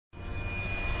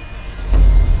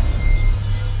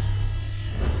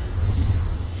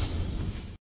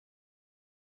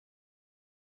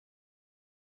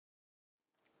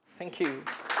Thank you.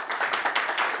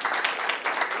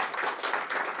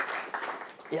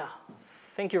 Yeah,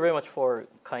 thank you very much for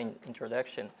kind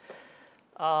introduction.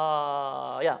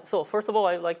 Yeah, so first of all,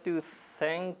 I'd like to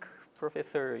thank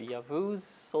Professor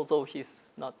Yavuz, although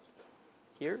he's not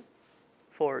here,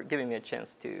 for giving me a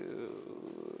chance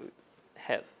to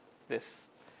have this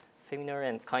seminar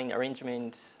and kind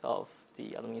arrangement of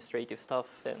the administrative stuff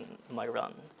and my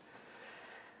run.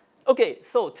 Okay,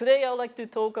 so today I'd like to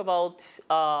talk about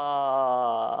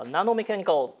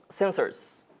nanomechanical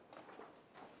sensors.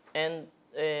 And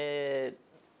the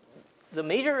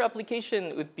major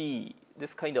application would be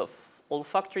this kind of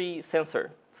olfactory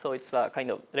sensor. So it's a kind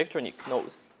of electronic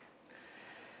nose.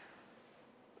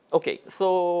 Okay,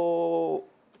 so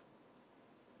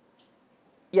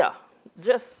yeah,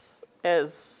 just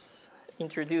as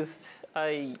introduced,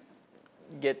 I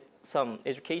get some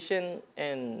education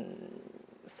and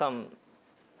some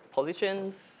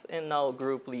positions, and now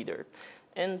group leader.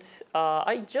 And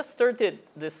I just started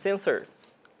the sensor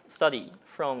study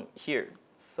from here.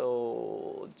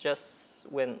 So just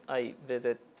when I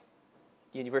visited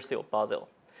University of Basel,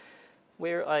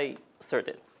 where I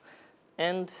started.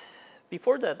 And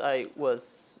before that, I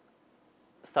was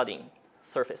studying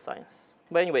surface science.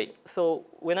 But anyway, so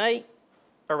when I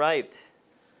arrived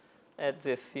at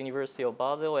this University of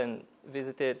Basel and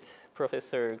visited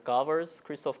Professor Gavers,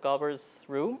 Christoph Gavers'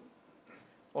 room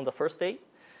on the first day,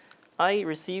 I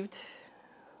received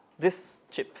this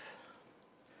chip,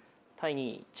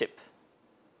 tiny chip.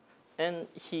 And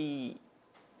he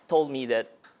told me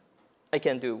that I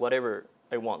can do whatever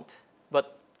I want,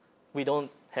 but we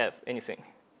don't have anything.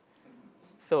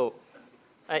 So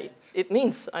it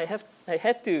means I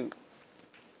had to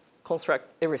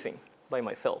construct everything by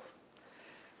myself.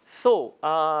 So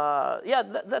yeah,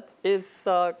 that is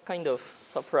a kind of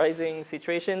surprising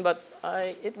situation, but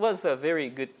it was a very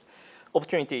good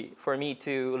opportunity for me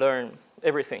to learn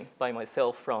everything by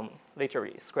myself from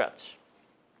literally scratch.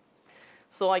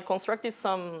 So I constructed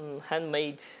some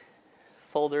handmade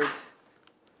soldered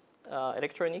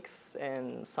electronics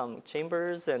and some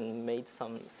chambers and made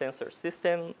some sensor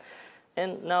system.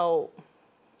 And now,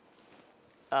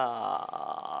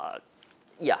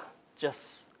 yeah,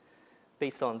 just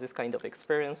based on this kind of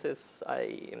experiences,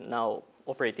 I am now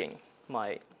operating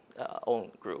my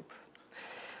own group.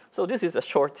 So this is a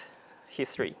short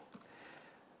history.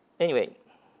 Anyway,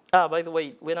 by the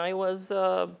way, when I was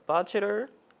a bachelor,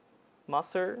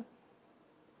 master,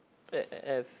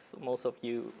 as most of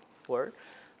you were,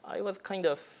 I was kind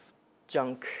of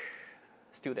junk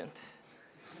student.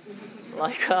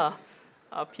 Like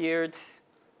appeared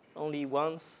only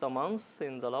once a month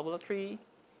in the laboratory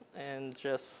and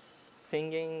just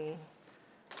singing,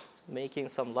 making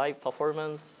some live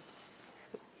performance,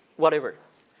 whatever.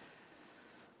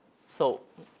 So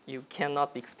you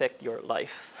cannot expect your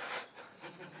life.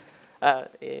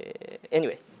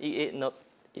 Anyway, not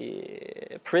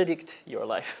predict your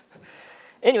life.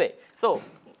 Anyway, so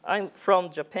I'm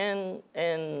from Japan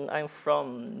and I'm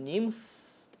from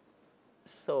NIMS.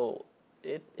 So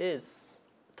it is,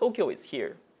 Tokyo is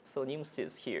here, so NIMS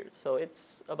is here. So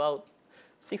it's about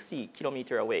 60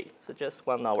 kilometers away, so just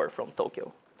 1 hour from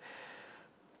Tokyo.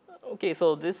 Okay,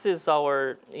 so this is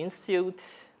our institute.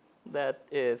 That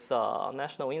is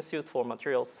National Institute for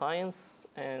Materials Science,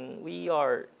 and we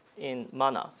are in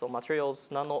MANA, so Materials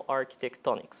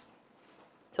Nanoarchitectonics.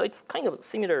 So it's kind of a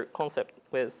similar concept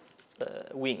with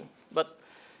WING, but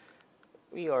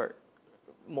we are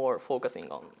more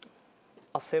focusing on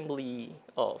assembly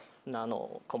of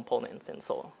nano components and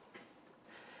so on.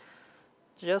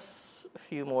 Just a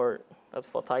few more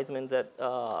advertisements that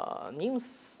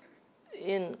NIMS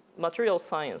in material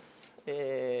science,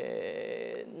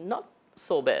 not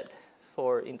so bad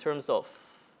in terms of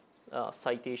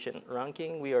citation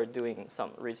ranking. We are doing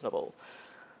some reasonable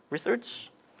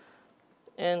research.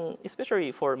 And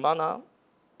especially for MANA,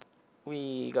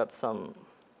 we got some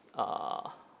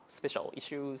special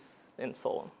issues and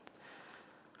so on.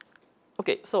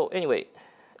 Okay, so anyway,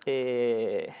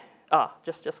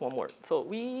 just one more. So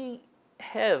we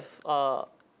have a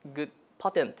good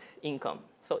patent income.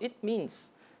 So it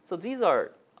means, so these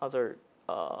are other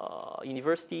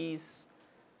universities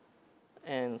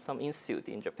and some institute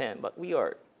in Japan, but we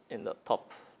are in the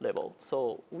top level.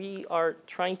 So we are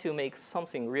trying to make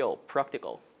something real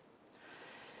practical.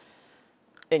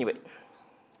 Anyway,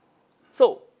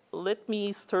 so let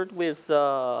me start with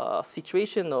a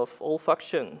situation of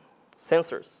olfaction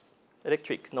sensors,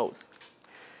 electric nose.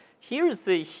 Here is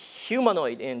a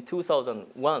humanoid in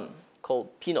 2001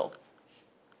 called Pino.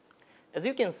 As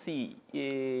you can see,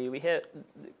 we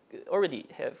already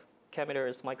have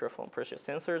cameras, microphone, pressure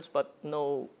sensors, but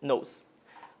no nose.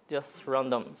 just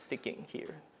random sticking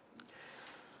here.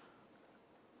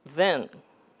 Then,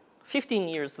 15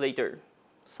 years later,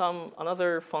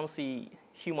 another fancy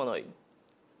humanoid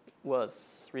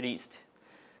was released.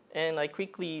 And I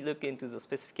quickly look into the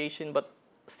specification, but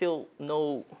still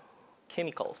no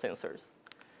chemical sensors.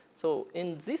 So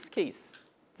in this case,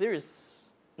 there is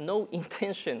no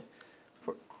intention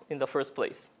in the first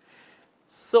place.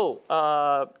 So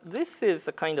this is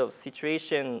a kind of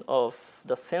situation of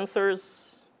the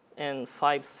sensors and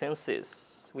 5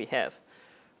 senses we have.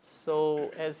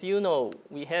 So as you know,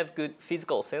 we have good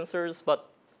physical sensors, but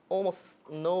almost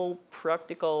no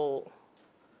practical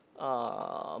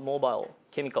mobile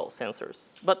chemical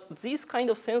sensors. But these kind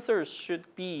of sensors should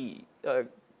be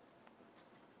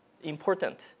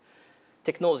important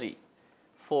technology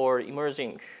for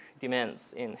emerging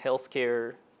demands in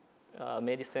healthcare,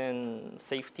 medicine,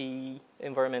 safety,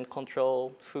 environment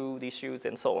control, food issues,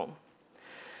 and so on.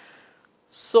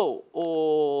 So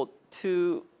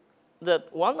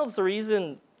one of the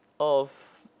reasons of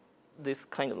this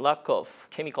kind of lack of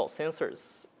chemical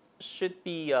sensors should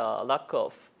be a lack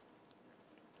of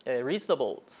a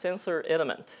reasonable sensor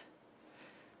element.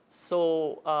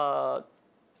 So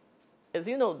as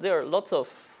you know, there are lots of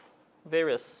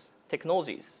various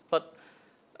technologies, but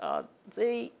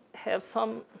they have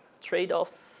some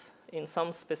trade-offs in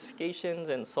some specifications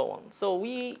and so on. So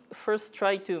we first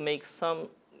try to make some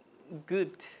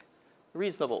good,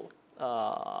 reasonable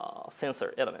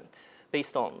sensor element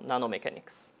based on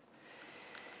nanomechanics.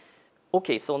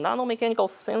 Okay, so nanomechanical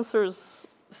sensors.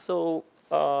 So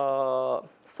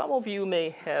some of you may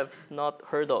have not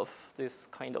heard of this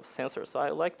kind of sensor. So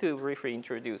I'd like to briefly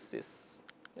introduce this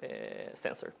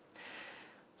sensor.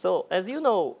 So as you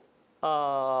know,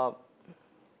 so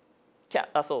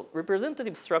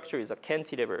representative structure is a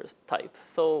cantilever type.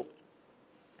 So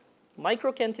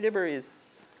micro cantilever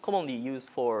is commonly used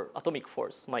for atomic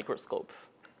force microscope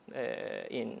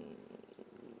in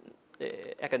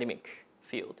the academic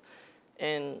field.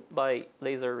 And by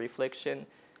laser reflection,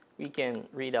 we can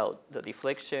read out the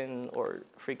deflection or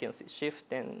frequency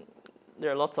shift, and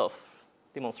there are lots of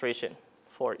demonstration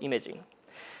for imaging.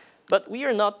 But we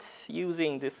are not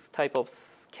using this type of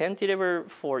cantilever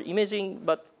for imaging,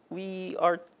 but we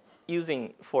are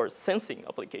using for sensing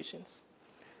applications.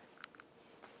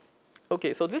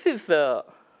 Okay, so this is the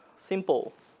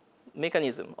simple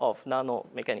mechanism of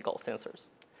nanomechanical sensors.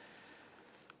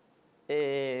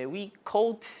 We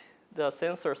coat the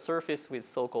sensor surface with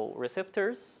so-called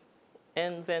receptors.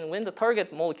 And then when the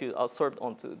target molecule are absorbed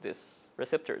onto these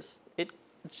receptors, it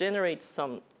generates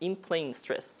some in-plane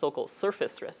stress, so-called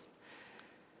surface stress,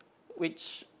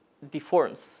 which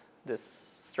deforms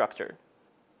this structure.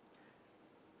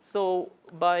 So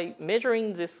by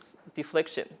measuring this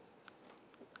deflection,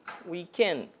 we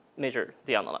can measure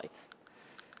the analytes.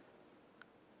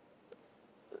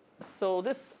 So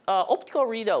this optical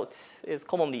readout is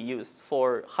commonly used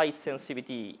for high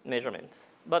sensitivity measurements,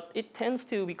 but it tends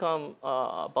to become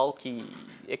a bulky,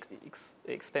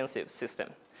 expensive system.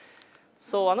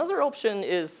 So another option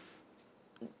is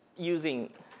using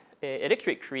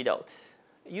electric readout,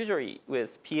 usually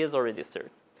with piezoresistor.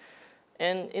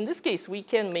 And in this case, we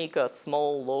can make a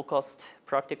small, low-cost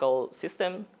practical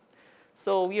system.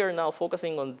 So we are now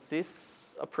focusing on this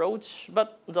approach,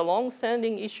 but the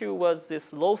long-standing issue was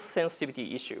this low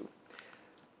sensitivity issue.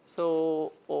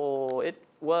 So it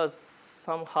was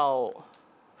somehow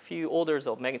a few orders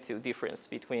of magnitude difference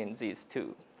between these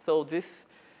two. So this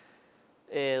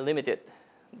limited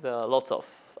the lots of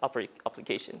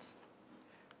applications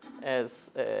as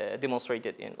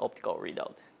demonstrated in optical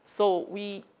readout. So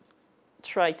we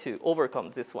try to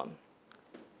overcome this one.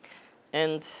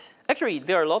 And actually,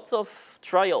 there are lots of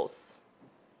trials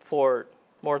for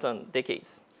more than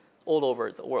decades all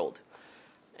over the world.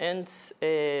 And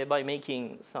by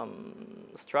making some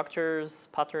structures,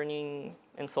 patterning,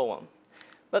 and so on.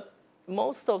 But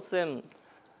most of them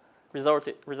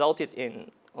resulted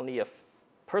in only a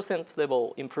 %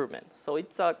 level improvement. So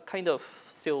it's a kind of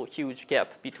still huge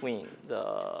gap between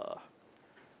the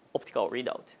optical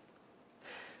readout.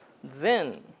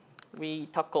 Then we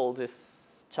tackle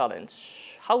this challenge,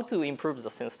 how to improve the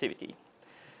sensitivity.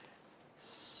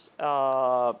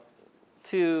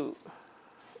 To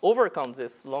overcome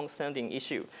this long-standing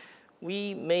issue,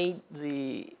 we made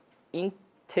the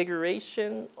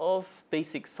integration of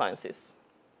basic sciences.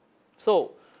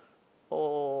 So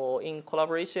in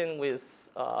collaboration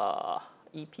with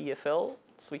EPFL,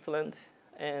 Switzerland,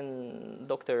 and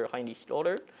Dr. Heinrich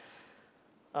Rohrer,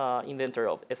 inventor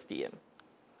of SDM.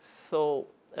 So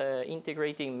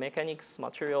integrating mechanics,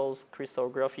 materials,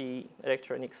 crystallography,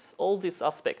 electronics, all these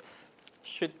aspects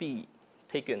should be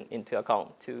taken into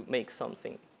account to make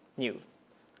something new.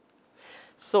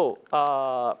 So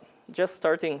just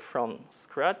starting from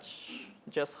scratch,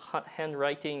 just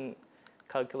handwriting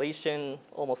calculation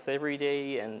almost every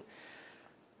day, and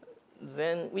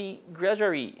then we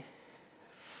gradually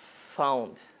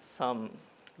found some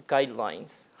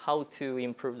guidelines how to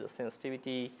improve the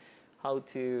sensitivity, how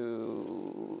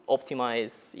to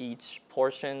optimize each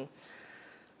portion.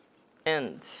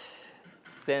 And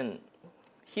then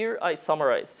here I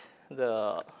summarize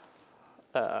the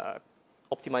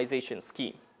optimization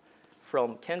scheme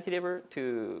from cantilever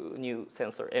to new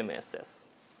sensor MSS.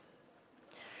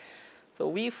 So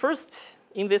we first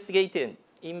investigated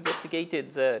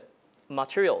the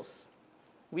materials,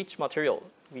 which material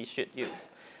we should use.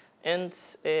 And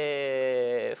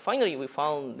finally, we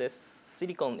found this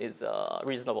silicon is a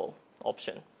reasonable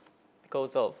option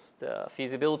because of the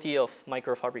feasibility of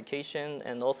microfabrication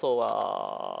and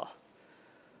also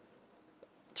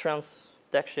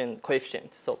transduction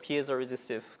coefficient, so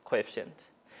piezoresistive coefficient.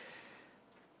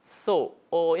 So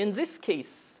in this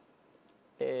case,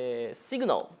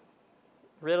 signal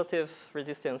relative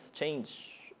resistance change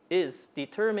is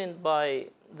determined by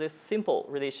this simple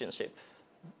relationship.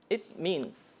 It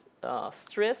means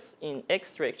stress in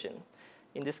x direction,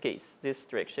 in this case, this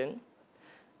direction,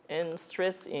 and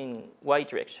stress in y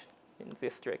direction, in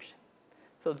this direction.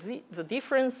 So the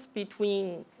difference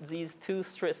between these two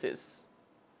stresses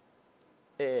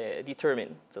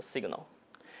determine the signal.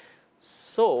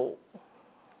 So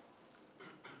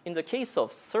in the case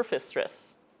of surface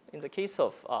stress, in the case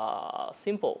of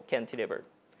simple cantilever,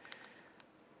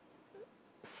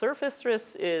 surface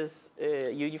stress is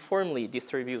uniformly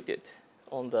distributed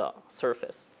on the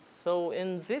surface. So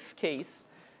in this case,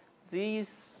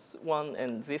 this one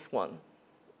and this one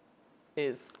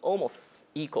is almost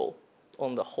equal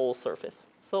on the whole surface.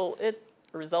 So it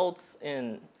results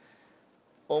in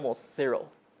almost zero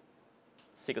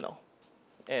signal,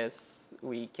 as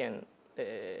we can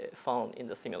found in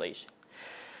the simulation.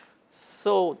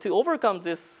 So to overcome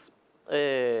this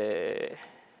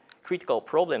critical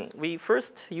problem, we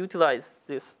first utilize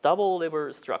this double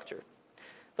lever structure.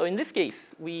 So in this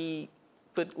case, we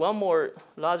put one more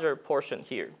larger portion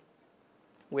here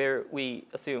where we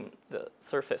assume the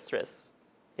surface stress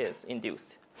is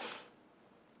induced.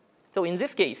 So in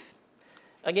this case,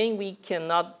 again, we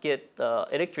cannot get the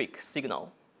electric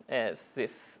signal as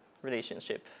this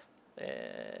relationship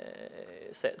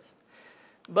says.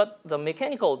 But the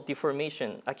mechanical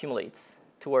deformation accumulates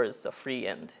towards the free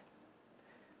end.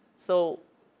 So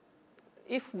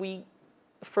if we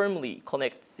firmly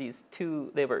connect these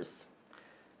two levers,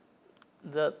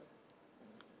 the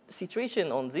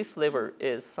situation on this lever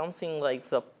is something like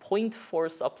the point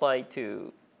force applied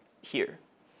to here.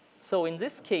 So in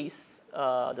this case,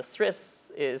 the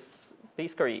stress is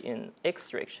basically in x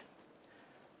direction.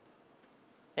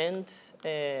 And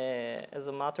as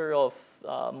a matter of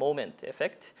moment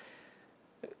effect,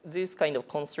 this kind of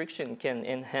constriction can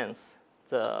enhance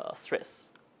the stress,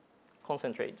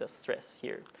 concentrate the stress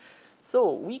here.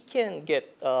 So we can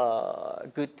get a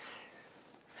good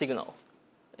signal,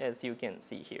 as you can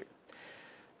see here.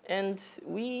 And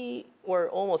we were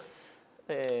almost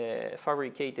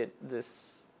fabricated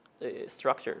this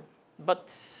structure, but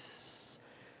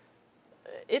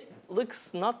it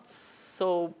looks not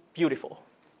so beautiful.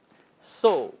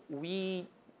 So we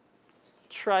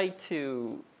try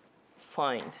to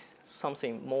find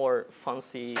something more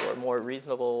fancy or more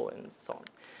reasonable and so on.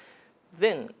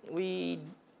 Then we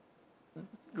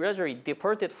gradually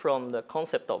departed from the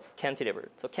concept of cantilever.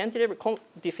 So cantilever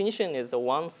definition is a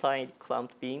one-side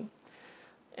clamped beam,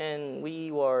 and we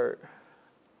were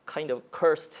kind of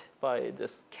cursed by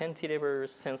this cantilever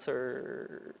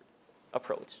sensor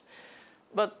approach.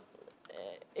 But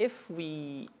if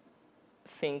we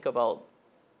think about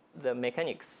the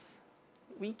mechanics,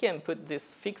 we can put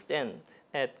this fixed end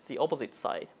at the opposite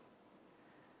side.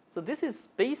 So this is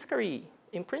basically,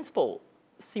 in principle,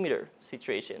 similar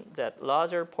situation, that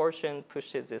larger portion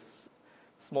pushes this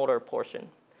smaller portion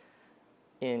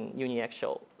in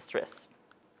uniaxial stress.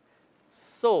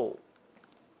 So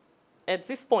at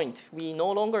this point, we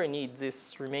no longer need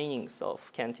these remainings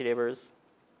of cantilevers.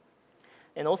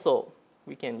 And also,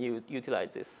 we can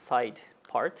utilize this side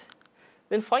part.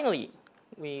 Then finally,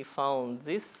 we found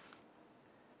this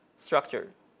structure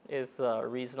is a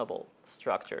reasonable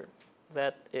structure.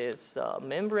 That is a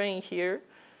membrane here,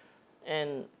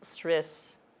 and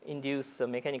stress induces a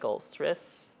mechanical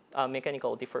stress,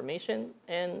 mechanical deformation,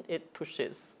 and it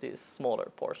pushes this smaller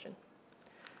portion.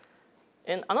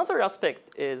 And another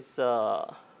aspect is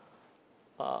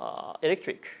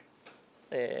electric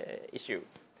issue.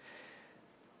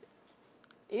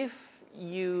 If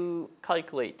you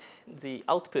calculate the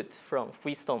output from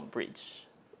Freestone bridge,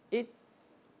 it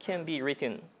can be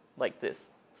written like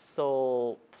this.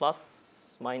 So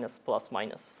plus minus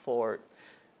for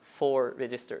 4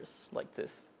 registers like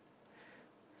this.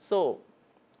 So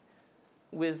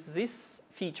with this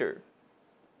feature,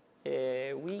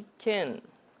 we can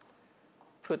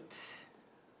put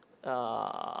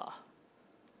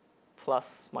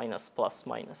plus minus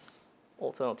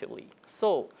alternatively.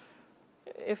 So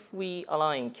if we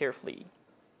align carefully,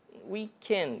 we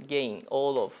can gain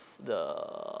all of the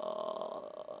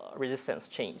resistance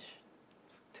change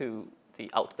to the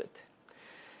output.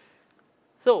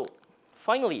 So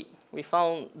finally, we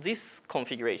found this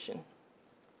configuration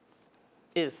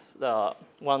is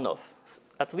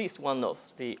at least one of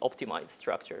the optimized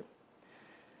structure.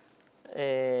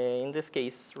 In this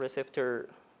case, receptor,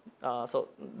 so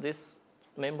this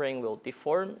membrane will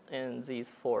deform, and these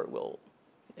 4 will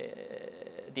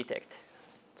detect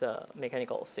the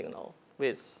mechanical signal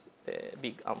with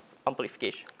big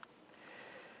amplification.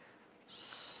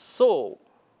 So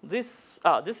this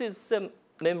is a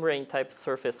membrane type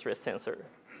surface stress sensor,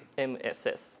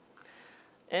 MSS.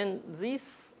 And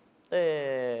this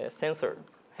sensor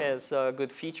has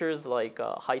good features like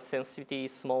high sensitivity,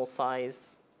 small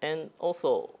size, and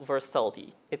also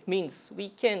versatility. It means we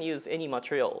can use any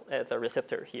material as a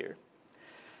receptor here,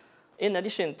 in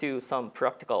addition to some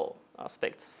practical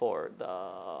aspects for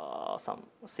some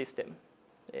system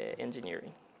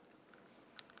engineering.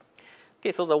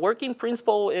 Okay, so the working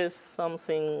principle is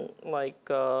something like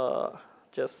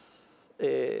just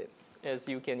as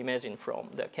you can imagine from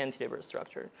the cantilever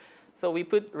structure. So we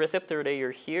put receptor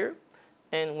layer here,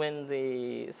 and when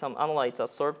some analytes are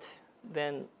absorbed,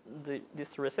 then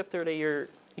this receptor layer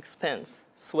expands,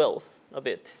 swells a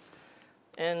bit,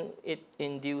 and it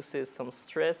induces some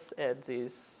stress at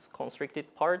these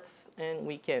constricted parts, and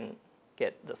we can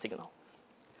get the signal.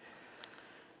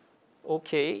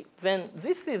 Okay, then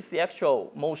this is the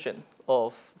actual motion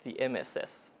of the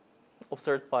MSS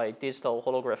observed by digital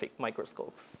holographic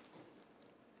microscope.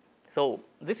 So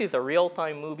this is a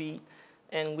real-time movie,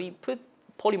 and we put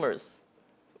polymers,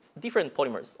 different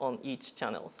polymers on each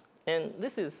channels. And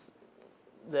this is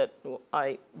that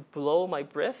I blow my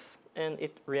breath, and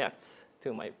it reacts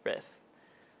to my breath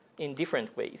in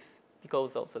different ways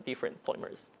because of the different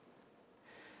polymers.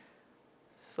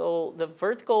 So the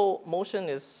vertical motion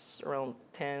is around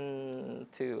 10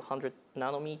 to 100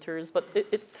 nanometers, but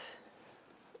it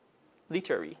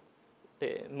literally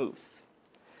moves.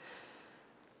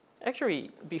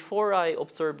 Actually, before I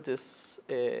observed this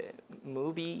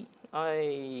movie,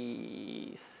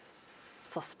 I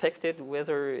suspected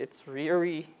whether it's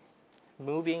really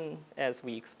moving as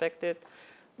we expected,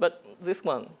 but this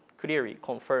one clearly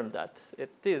confirmed that it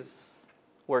is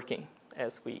working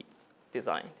as we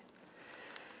designed.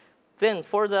 Then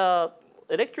for the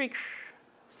electric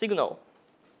signal,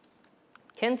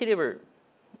 cantilever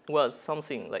was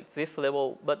something like this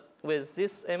level, but with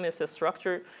this MSS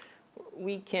structure,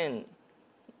 we can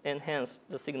enhance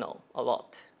the signal a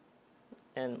lot,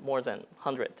 and more than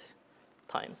 100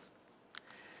 times.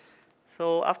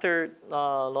 So after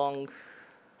long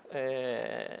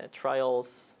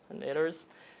trials and errors,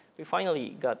 we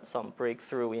finally got some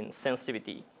breakthrough in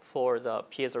sensitivity for the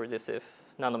piezoresistive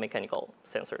nanomechanical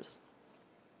sensors.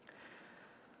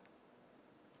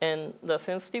 And the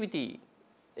sensitivity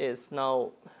is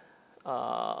now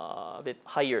a bit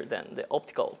higher than the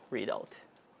optical readout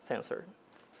sensor.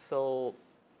 So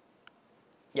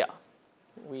yeah,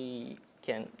 we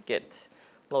can get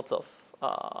lots of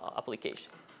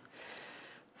application.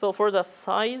 So for the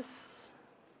size,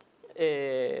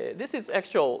 this is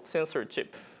actual sensor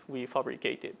chip we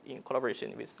fabricated in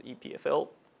collaboration with EPFL,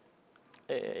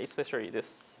 especially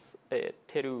this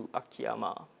Teru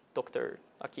Akiyama, Dr.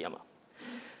 Akiyama.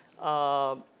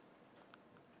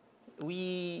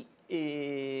 We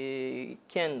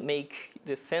can make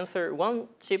the sensor, one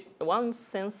chip, one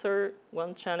sensor,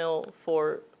 one channel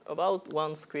for about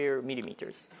 1 square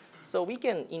millimeters. So we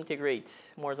can integrate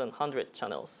more than 100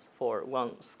 channels for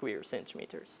 1 square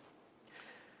centimeters.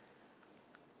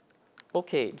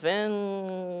 Okay,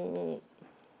 then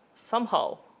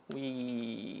somehow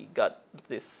we got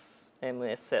this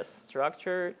MSS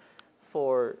structure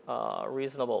for a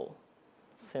reasonable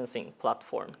sensing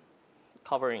platform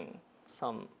covering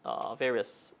some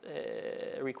various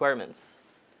requirements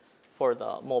for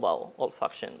the mobile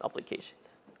olfaction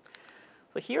applications.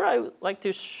 So here I would like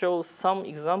to show some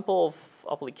example of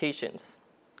applications.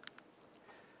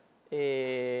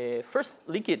 First,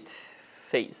 liquid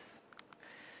phase.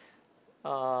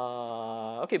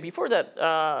 Okay, before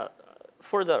that,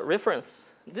 for the reference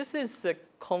this is a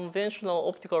conventional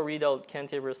optical readout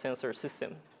cantilever sensor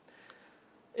system.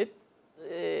 It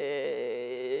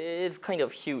is kind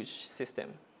of huge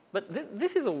system. But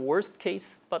this is a worst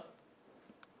case, but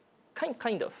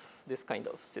kind of this kind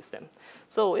of system.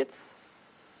 So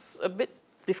it's a bit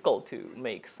difficult to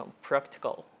make some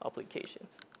practical applications.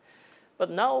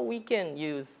 But now we can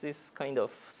use this kind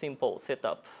of simple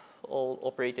setup, all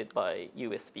operated by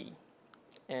USB,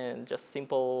 and just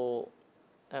simple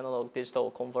analog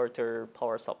digital converter,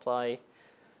 power supply,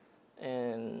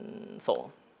 and so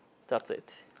on. That's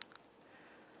it.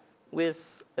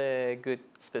 With good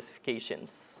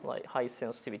specifications like high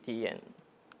sensitivity and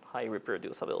high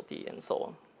reproducibility and so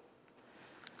on.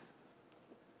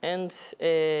 And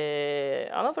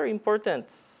another important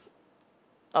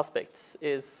aspect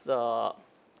is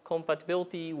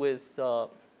compatibility with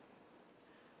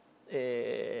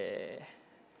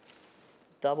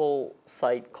double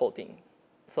side coating.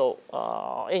 So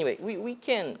anyway, we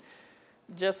can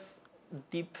just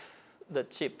dip the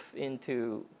chip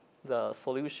into the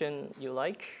solution you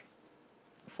like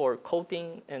for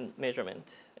coating and measurement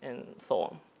and so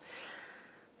on.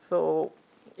 So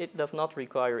it does not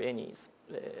require any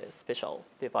special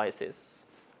devices.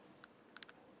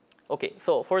 Okay,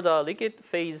 so for the liquid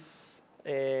phase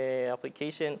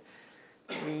application,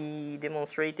 we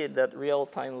demonstrated that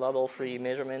real-time label-free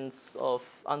measurements of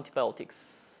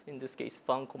antibiotics, in this case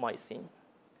vancomycin,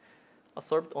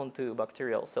 absorbed onto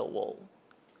bacterial cell wall.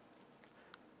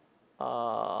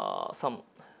 Some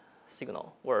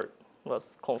signal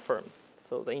was confirmed.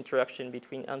 So the interaction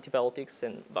between antibiotics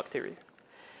and bacteria.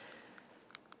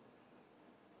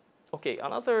 Okay,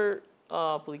 another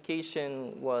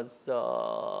application was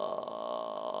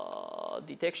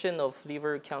detection of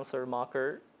liver cancer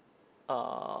marker,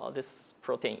 this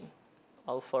protein,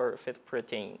 alpha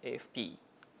fetoprotein, AFP.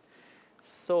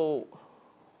 So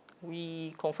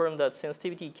we confirmed that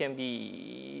sensitivity can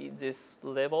be this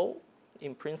level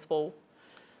in principle.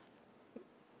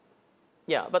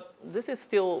 Yeah, but this is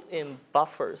still in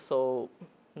buffer, so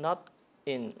not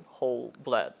in whole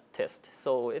blood test.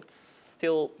 So it's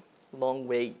still long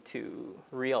way to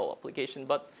real application,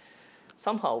 but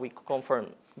somehow we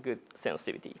confirm good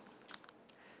sensitivity.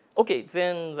 Okay,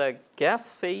 then the gas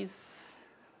phase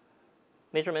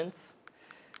measurements.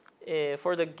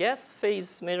 For the gas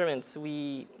phase measurements,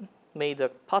 we made a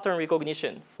pattern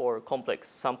recognition for complex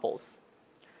samples.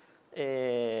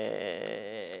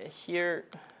 Here,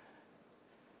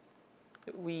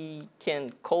 we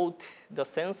can coat the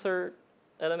sensor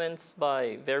elements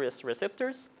by various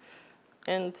receptors.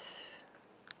 And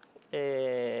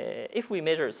if we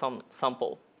measure some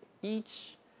sample,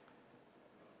 each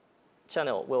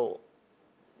channel will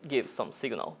give some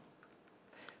signal.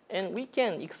 And we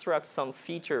can extract some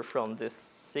feature from this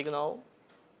signal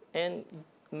and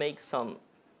make some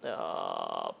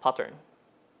pattern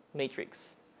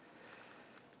matrix.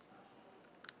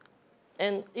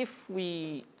 And if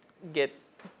we get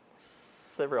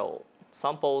several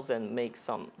samples and make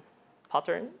some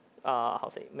pattern,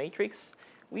 matrix,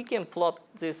 we can plot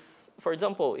this. For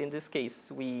example, in this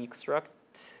case, we extract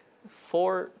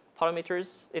 4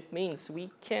 parameters. It means we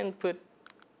can put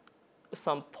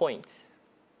some point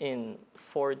in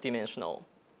 4-dimensional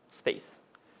space.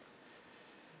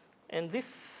 And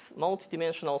this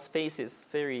multi-dimensional space is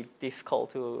very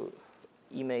difficult to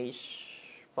image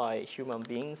by human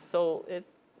beings, so it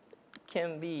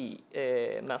can be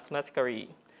mathematically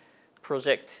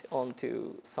project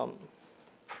onto some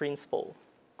principal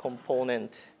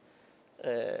component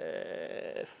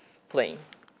plane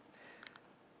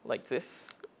like this.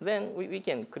 Then we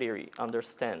can clearly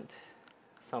understand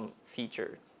some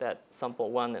feature that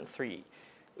sample 1 and 3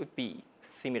 would be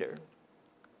similar.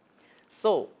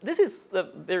 So this is the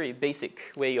very basic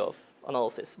way of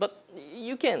analysis, but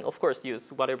you can, of course,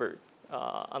 use whatever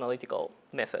analytical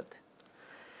method.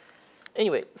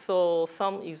 Anyway, so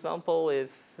some example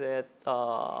is that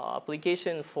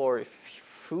application for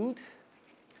food.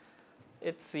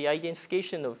 It's the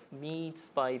identification of meats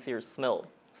by their smell.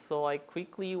 So I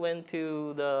quickly went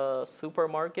to the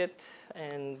supermarket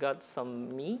and got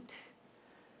some meat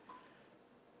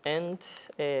and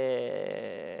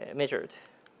measured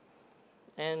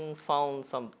and found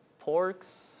some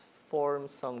porks, formed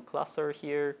some cluster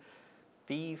here,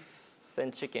 beef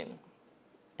and chicken.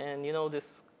 And you know,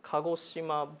 this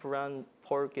Kagoshima brand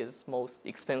pork is most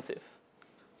expensive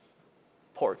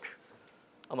pork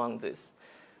among this.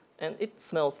 And it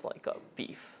smells like a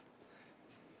beef.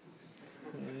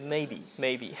 Maybe.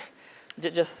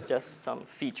 just some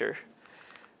feature.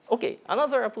 Okay,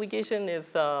 another application is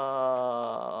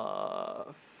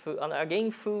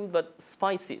again food, but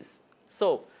spices.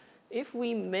 So if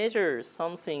we measure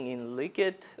something in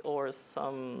liquid or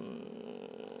some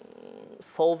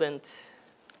solvent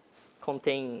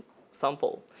contain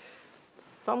sample,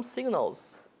 some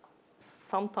signals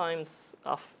sometimes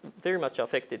are very much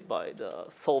affected by the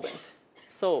solvent.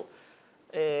 So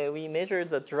we measure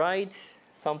the dried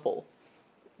sample,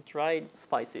 dried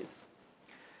spices,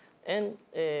 and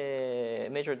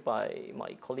measured by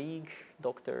my colleague,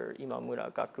 Dr.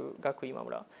 Imamura, Gaku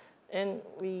Imamura. And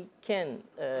we can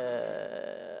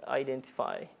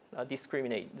identify,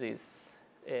 discriminate these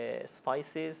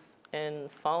spices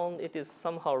and found it is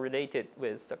somehow related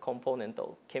with the component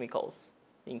of chemicals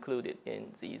included in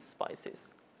these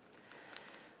spices.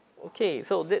 Okay,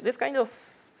 so this kind of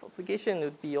application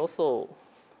would be also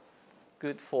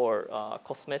good for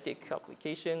cosmetic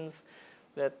applications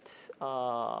that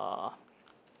I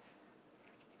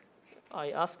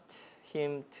asked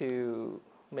him to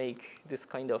make this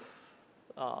kind of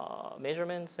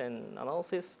measurements and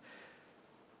analysis.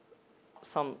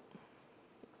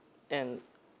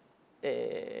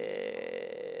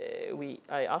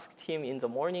 I asked him in the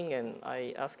morning, and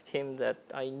I asked him that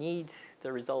I need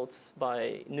the results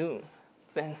by noon.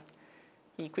 Then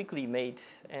he quickly made,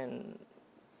 and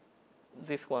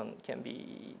this one can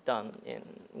be done in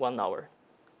 1 hour,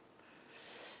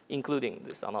 including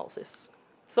this analysis.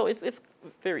 So it's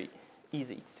very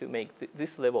easy to make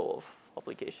this level of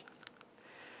application.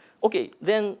 Okay,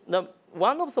 then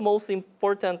one of the most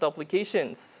important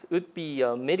applications would be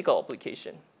a medical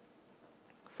application.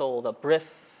 So the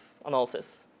breath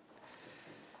analysis.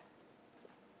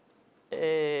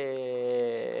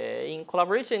 In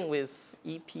collaboration with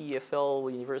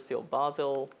EPFL, University of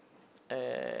Basel,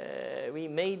 we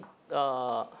made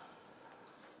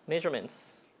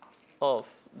measurements of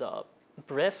the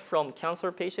breath from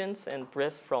cancer patients and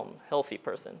breath from healthy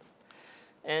persons.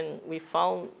 And we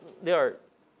found there are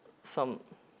some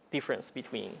difference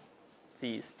between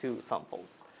these two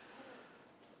samples.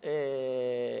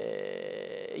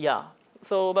 Yeah,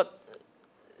 so but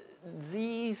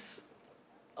these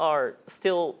are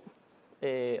still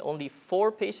only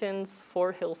 4 patients,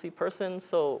 4 healthy persons,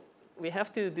 so we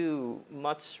have to do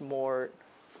much more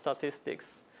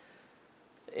statistics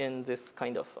in this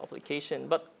kind of application,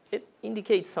 but it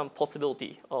indicates some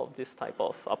possibility of this type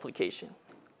of application.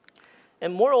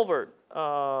 And moreover,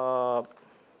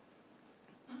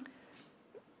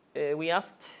 we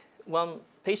asked one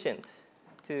patient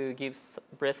to give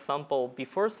breath sample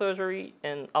before surgery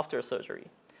and after surgery.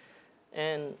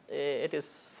 And it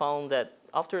is found that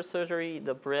after surgery,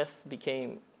 the breath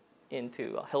became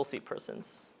into a healthy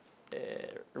person's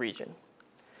region.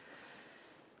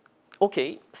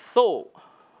 Okay, so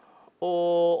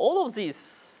all of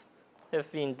these have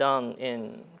been done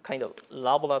in kind of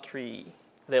laboratory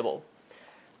level.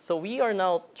 So we are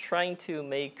now trying to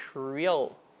make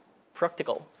real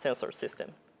practical sensor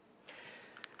system.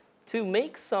 To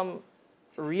make some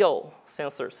real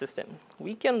sensor system,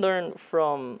 we can learn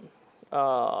from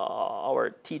our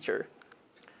teacher.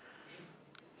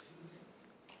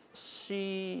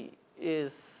 She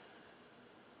is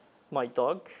my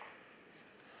dog,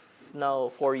 now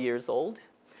 4 years old.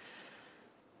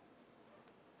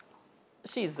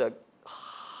 She's a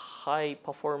high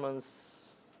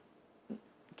performance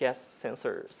gas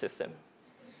sensor system,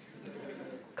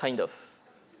 kind of.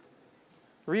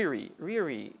 Really,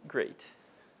 really great.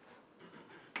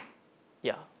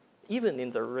 Yeah, even in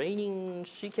the raining,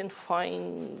 she can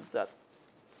find that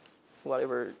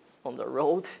whatever on the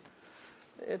road.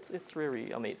 It's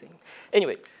really amazing.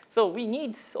 Anyway, so we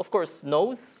need, of course,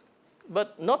 nose,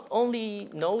 but not only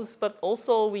nose, but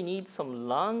also we need some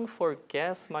lung for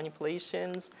gas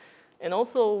manipulations. And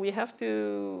also we have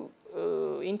to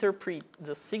interpret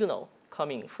the signal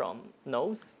coming from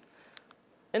nose.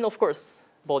 And of course,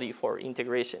 body for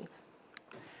integration.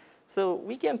 So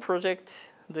we can project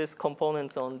these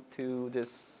components onto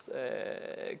this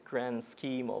grand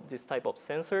scheme of this type of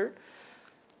sensor.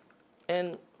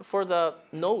 And for the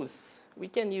nose, we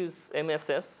can use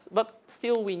MSS, but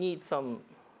still we need some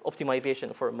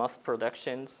optimization for mass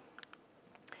productions.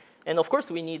 And of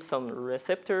course, we need some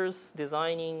receptors,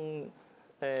 designing,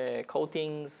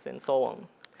 coatings, and so on.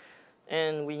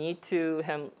 And we need to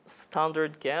have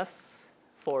standard gas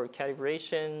for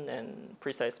calibration and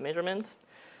precise measurements.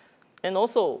 And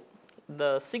also,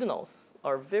 the signals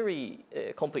are very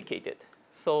complicated.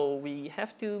 So we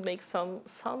have to make some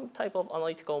type of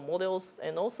analytical models,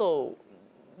 and also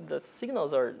the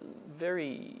signals are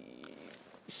very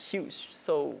huge.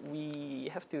 So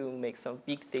we have to make some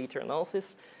big data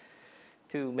analysis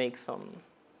to make some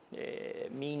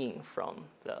meaning from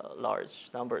the large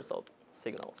numbers of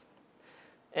signals.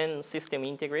 and system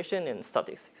integration and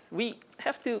statistics. We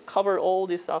have to cover all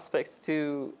these aspects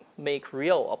to make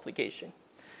real application.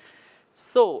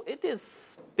 So it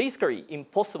is basically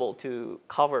impossible to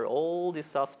cover all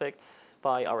these aspects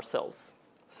by ourselves.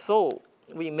 So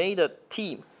we made a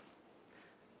team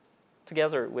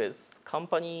together with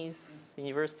companies,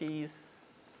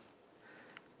 universities,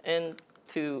 and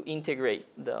to integrate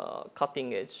the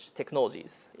cutting-edge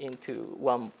technologies into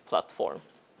one platform.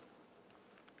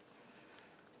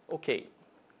 Okay,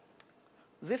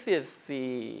 this is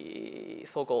the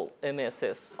so-called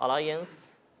MSS Alliance.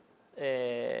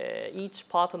 Each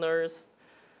partners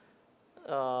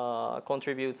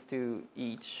contributes to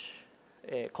each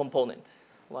component,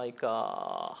 like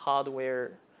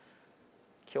hardware,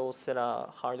 Kyocera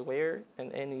hardware,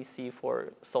 and NEC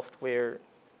for software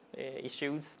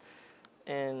issues,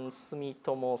 and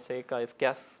Sumitomo Seikai's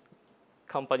gas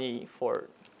company for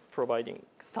providing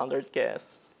standard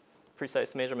gas,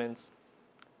 precise measurements.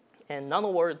 And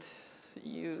Nanoworld,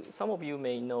 some of you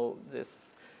may know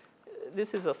this.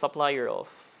 This is a supplier of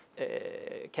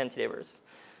cantilevers.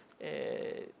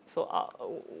 So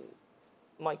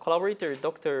my collaborator,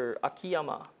 Dr.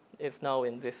 Akiyama, is now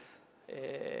in this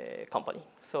company.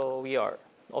 So we are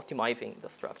optimizing the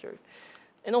structure.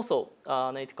 And also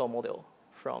analytical model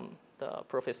from the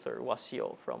Professor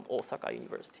Washio from Osaka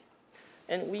University.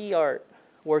 And we are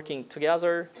working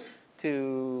together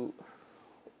to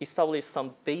establish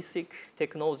some basic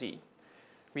technology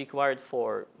required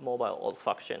for mobile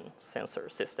olfaction sensor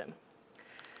system.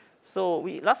 So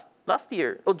we last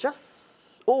year,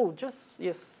 just 1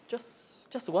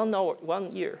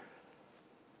 year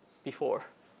before,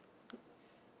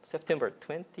 September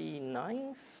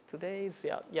 29th. Today's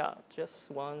just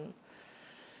one.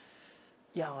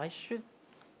 Yeah, I should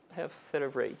have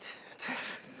celebrate.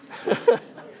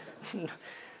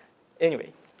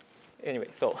 Anyway,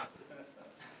 so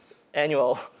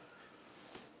annual.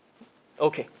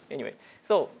 Okay, anyway,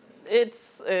 so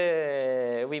it's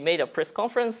we made a press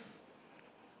conference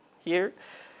here.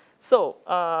 So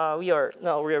we are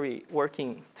now really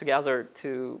working together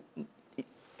to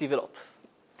develop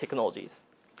technologies.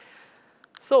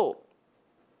 So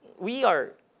we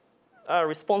are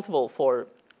responsible for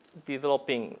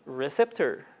developing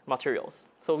receptor materials.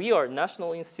 So we are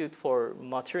National Institute for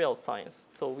Material Science.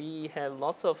 So we have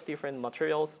lots of different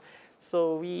materials.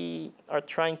 So we are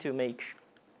trying to make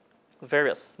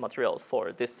various materials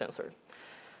for this sensor.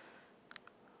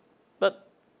 But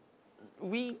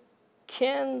we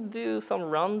can do some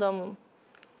random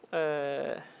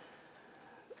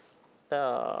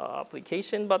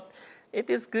application, but it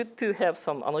is good to have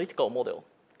some analytical model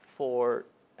for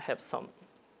have some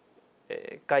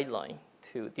guideline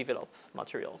to develop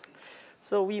materials.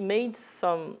 So we made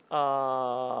some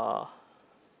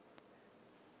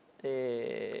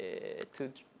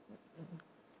to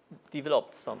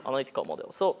develop some analytical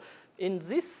models. So in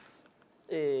this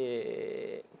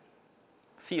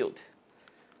field,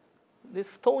 this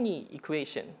Stoney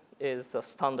equation is a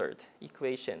standard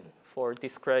equation for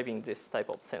describing this type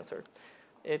of sensor.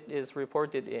 It is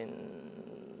reported in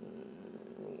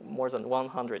more than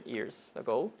 100 years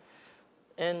ago,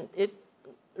 and it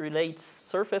relates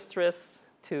surface stress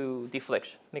to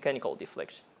deflection, mechanical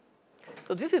deflection.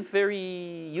 So this is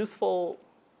very useful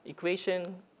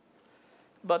equation,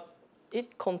 but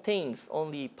it contains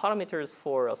only parameters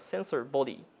for a sensor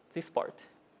body, this part,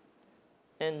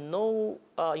 and no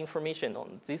information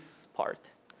on this part.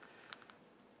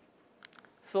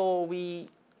 So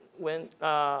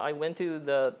I went to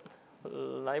the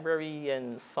library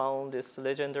and found this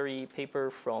legendary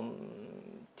paper from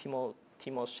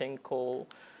Timoshenko.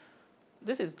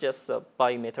 This is just a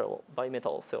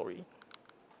bimetal theory,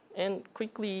 and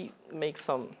quickly make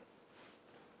some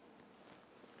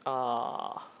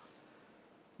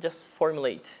just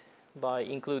formulate by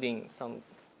including some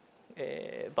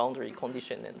boundary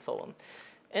condition and so on,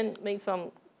 and make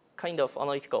some kind of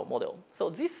analytical model. So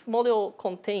this model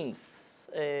contains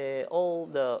all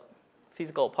the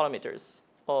physical parameters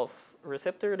of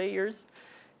receptor layers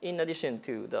in addition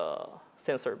to the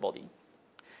sensor body.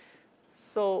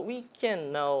 So we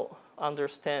can now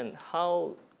understand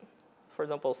how, for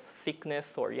example, thickness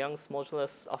or Young's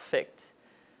modulus affect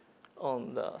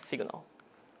on the signal.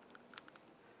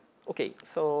 Okay,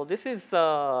 so this is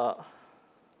a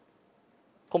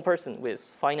comparison with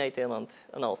finite element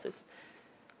analysis.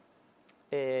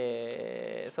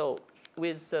 So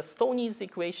with Stoney's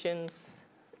equations,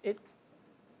 it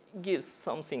gives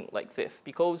something like this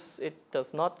because it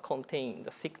does not contain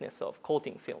the thickness of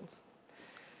coating films.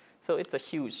 So it's a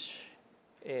huge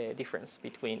difference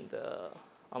between the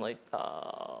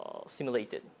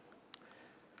simulated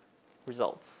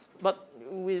results. But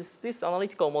with this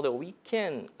analytical model, we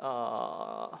can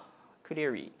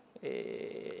clearly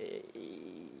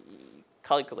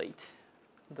calculate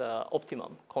the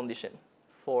optimum condition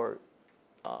for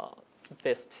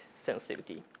best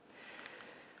sensitivity.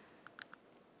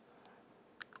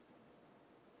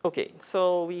 Okay,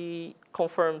 so we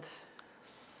confirmed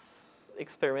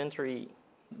experimentally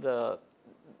the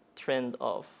trend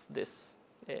of this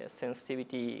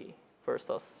sensitivity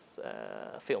versus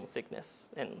film thickness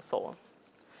and so on.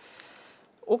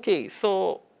 Okay,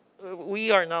 so we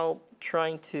are now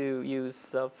trying to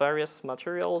use various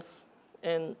materials,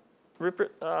 and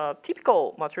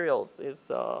typical materials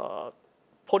is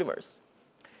polymers.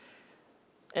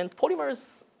 And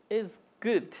polymers is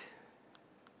good.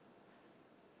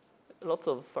 Lots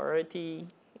of variety,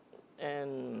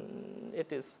 and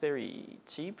it is very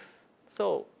cheap.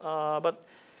 So, but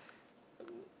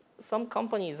some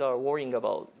companies are worrying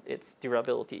about its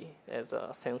durability as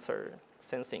a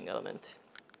sensing element.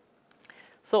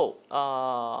 So,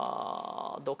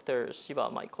 Dr. Shiba,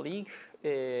 my colleague,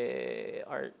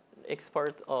 are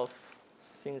expert of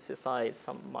synthesize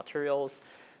some materials,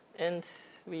 and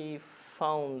we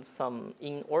found some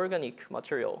inorganic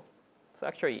material. So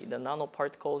actually, the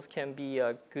nanoparticles can be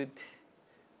a good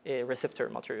receptor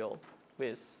material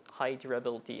with high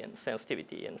durability and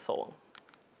sensitivity and so on.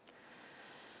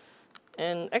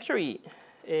 And actually,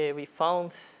 we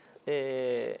found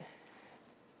he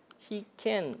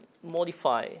can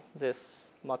modify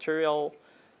this material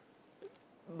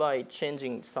by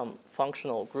changing some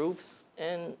functional groups,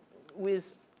 and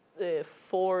with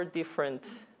 4 different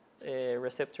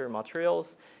receptor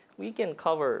materials, we can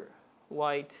cover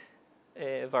wide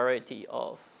variety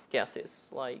of gases.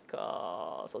 Like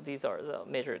so, these are the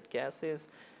measured gases,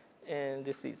 and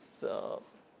this is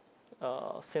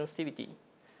sensitivity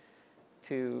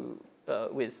to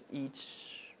with each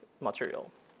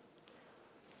material,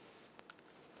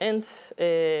 and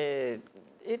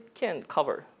it can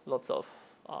cover lots of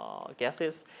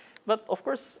gases. But of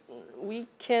course, we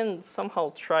can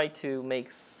somehow try to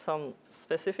make some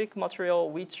specific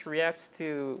material which reacts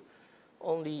to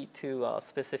only to a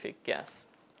specific gas,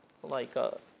 like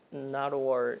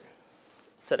narrower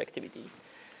selectivity.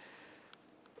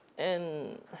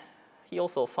 And he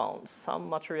also found some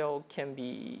material can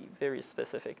be very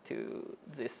specific to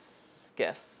this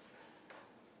gas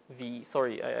V.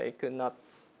 Sorry, I could not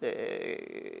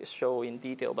show in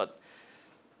detail, but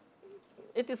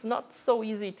it is not so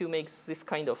easy to make this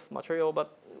kind of material,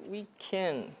 but we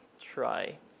can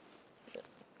try.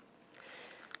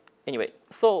 Anyway,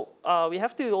 so we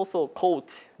have to also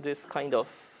coat this kind of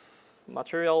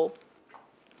material,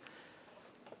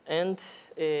 and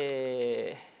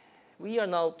we are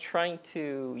now trying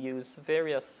to use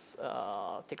various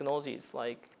technologies,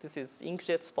 like this is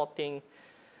inkjet spotting.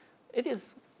 It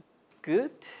is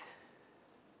good,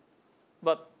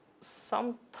 but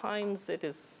sometimes it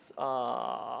is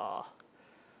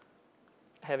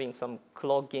having some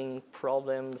clogging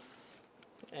problems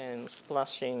and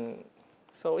splashing.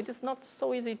 So it is not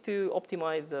so easy to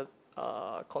optimize the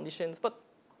conditions, but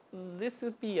this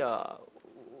would be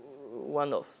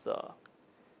one of the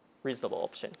reasonable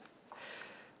options.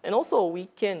 And also, we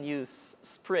can use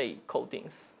spray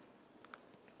coatings.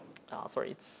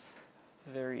 Sorry, it's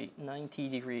very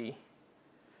 90-degree.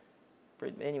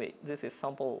 But anyway, this is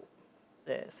sample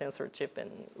sensor chip,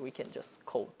 and we can just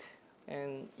coat.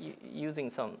 And using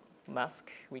some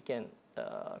mask, we can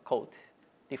coat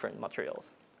different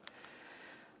materials.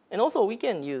 And also, we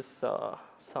can use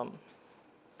some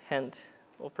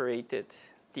hand-operated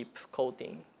deep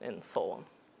coating and so on.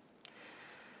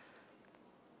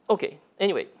 Okay.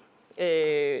 Anyway,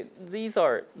 these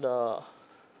are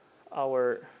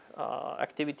our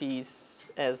activities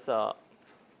as a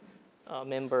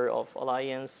member of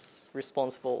Alliance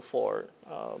responsible for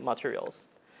materials.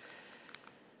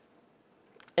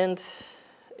 And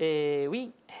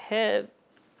we had,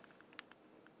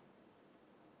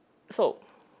 so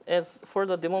as for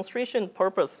the demonstration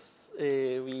purpose,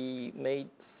 we made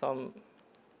some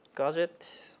gadget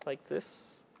like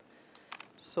this.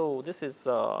 So this is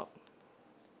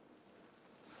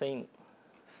same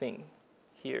thing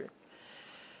here.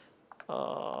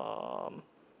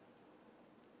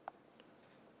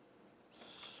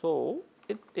 So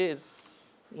it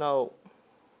is now,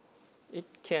 it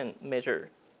can measure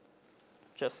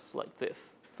just like this.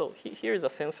 So here is a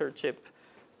sensor chip,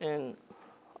 and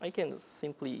I can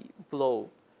simply blow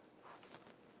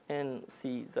and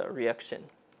see the reaction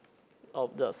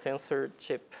of the sensor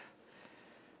chip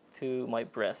to my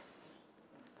breath.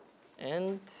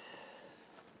 And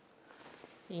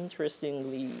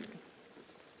interestingly,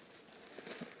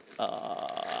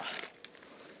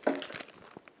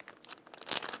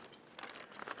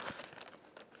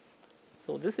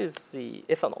 So this is the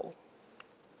ethanol.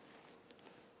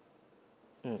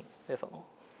 Ethanol.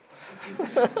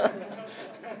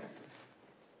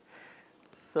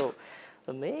 So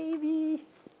maybe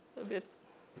a bit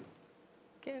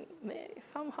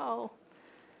somehow.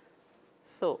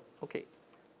 So okay,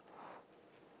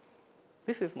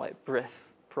 this is my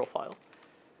breath profile.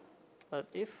 But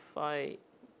if I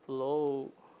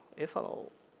blow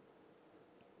ethanol,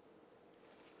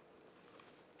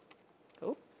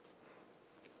 oh.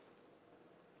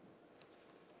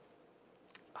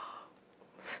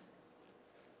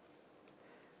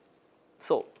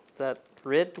 So that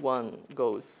red one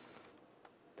goes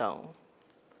down.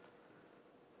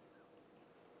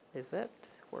 Is that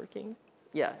working?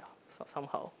 Yeah, so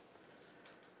somehow.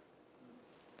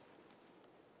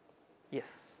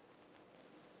 Yes.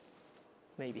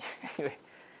 Maybe. Anyway.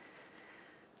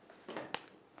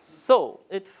 So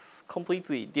it's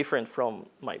completely different from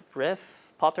my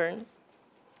breath pattern.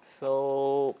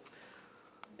 So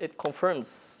it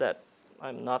confirms that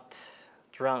I'm not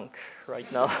drunk right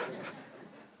now.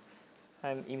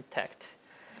 I'm intact.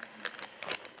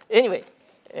 Anyway,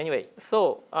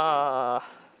 so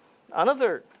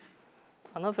another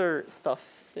stuff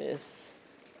is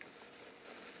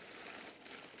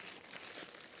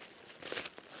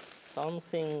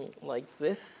something like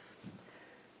this.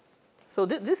 So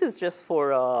this is just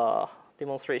for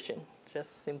demonstration,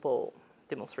 just simple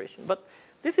demonstration. But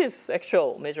this is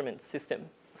actual measurement system.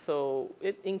 So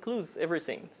it includes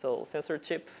everything. So sensor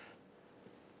chip,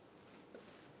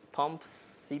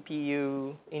 pumps,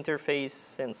 CPU,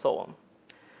 interface, and so on.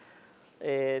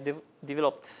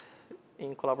 Developed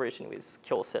in collaboration with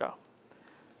Kyocera.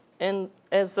 And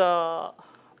as a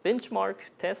benchmark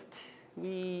test,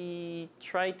 we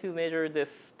try to measure the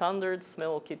standard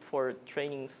smell kit for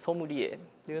training sommelier.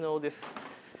 Do you know this?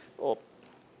 Oh,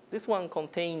 this one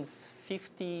contains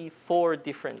 54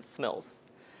 different smells.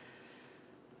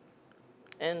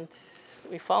 And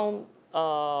we found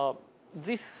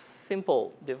this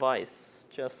simple device,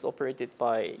 just operated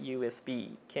by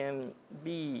USB, can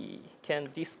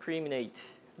discriminate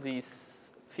these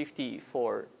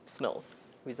 54 smells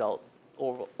without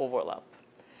overlap.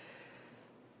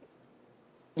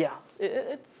 Yeah,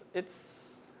 it's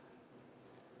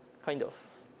kind of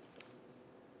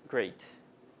great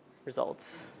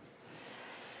results.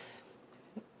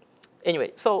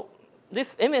 Anyway, so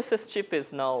this MSS chip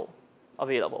is now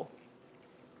available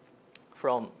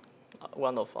from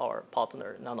one of our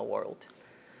partner, NanoWorld.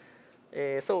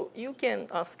 So you can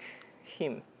ask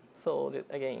him. So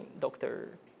again,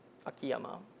 Dr.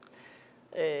 Akiyama.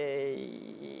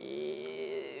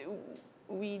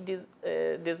 We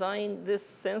designed this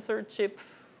sensor chip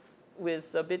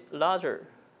with a bit larger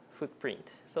footprint.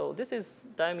 So this is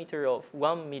diameter of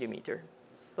 1 millimeter.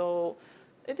 So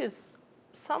it is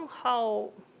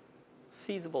somehow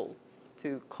feasible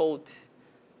to coat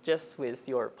just with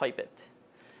your pipette.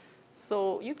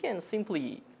 So you can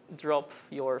simply drop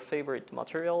your favorite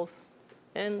materials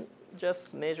and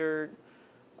just measure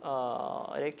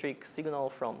electric signal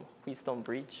from Wheatstone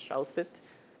bridge output.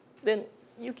 Then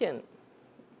you can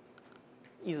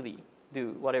easily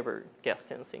do whatever gas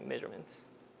sensing measurements.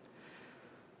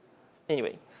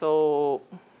 Anyway, so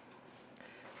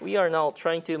we are now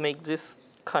trying to make this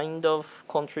kind of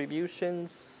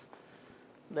contributions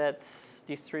that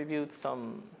distribute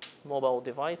some mobile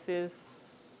devices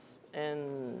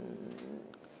and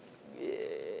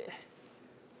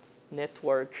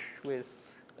network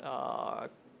with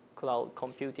cloud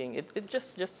computing. It's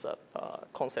just a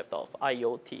concept of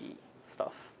IoT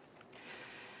stuff.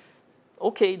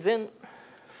 Okay, then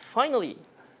finally,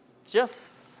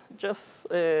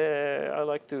 I'd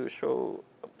like to show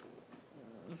a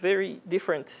very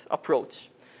different approach.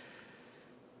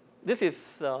 This is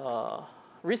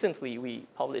recently we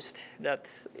published that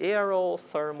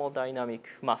aerothermodynamic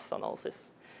mass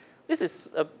analysis. This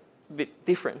is a bit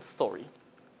different story.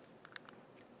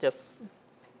 Just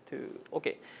to,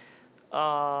 okay.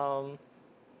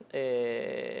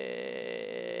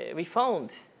 We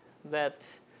found that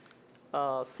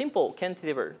simple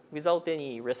cantilever without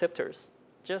any receptors,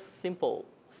 just simple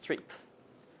strip.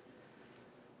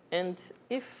 And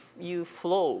if you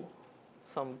flow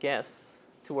some gas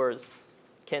towards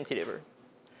cantilever,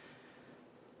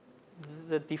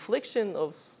 the deflection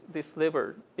of this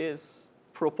lever is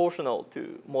proportional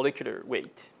to molecular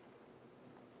weight.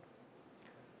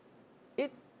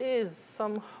 It is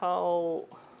somehow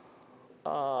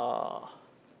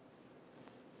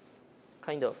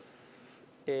kind of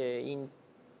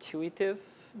intuitive,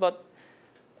 but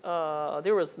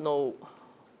there was no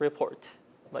report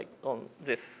like on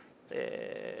this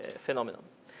phenomenon.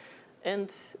 And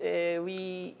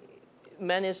we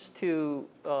managed to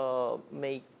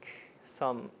make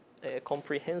some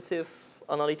comprehensive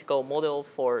analytical model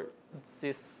for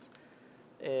this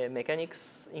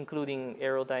mechanics, including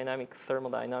aerodynamics,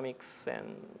 thermodynamics,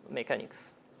 and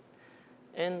mechanics,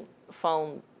 and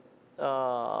found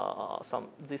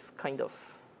this kind of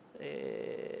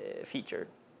feature.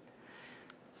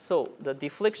 So the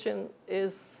deflection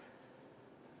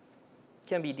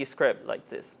can be described like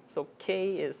this. So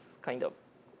K is kind of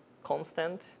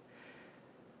constant,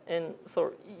 and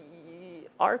so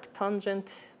arc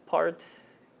tangent part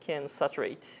can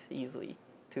saturate easily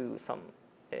to some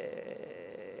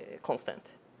constant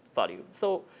value.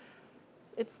 So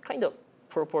it's kind of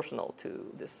proportional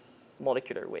to this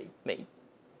molecular weight.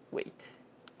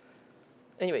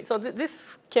 Anyway, so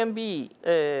this can be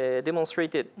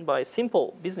demonstrated by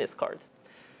simple business card.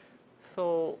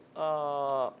 So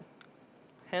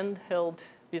handheld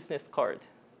business card,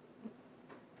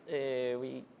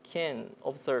 we can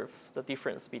observe the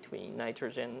difference between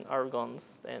nitrogen,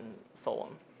 argons, and so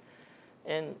on.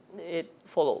 And it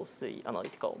follows the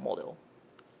analytical model.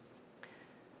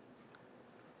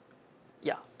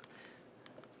 Yeah.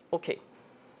 Okay.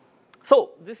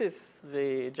 So this is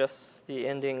just the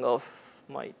ending of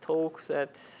my talk.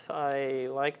 That I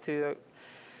like to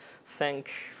thank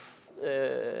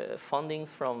fundings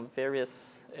from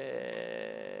various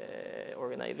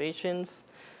organizations.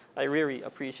 I really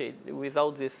appreciate it.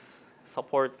 Without this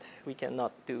support, we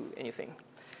cannot do anything.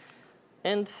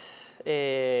 And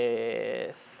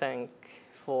thank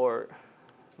for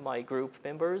my group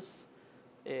members,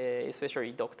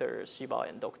 especially Dr. Shiba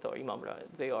and Dr. Imamura.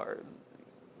 They are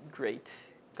great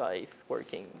guys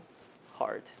working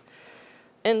hard.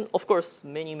 And of course,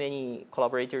 many, many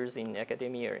collaborators in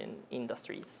academia and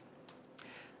industries.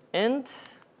 And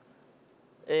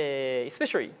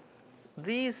especially,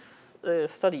 these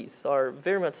studies are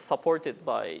very much supported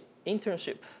by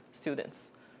internship students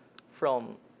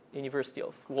from University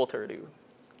of Waterloo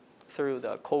through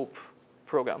the COPE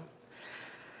program.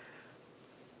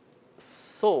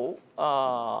 So,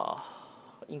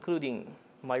 including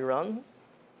Myron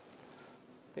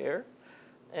there,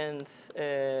 and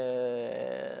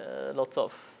lots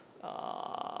of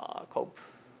COPE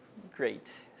great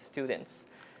students.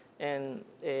 And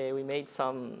we made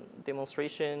some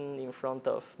demonstration in front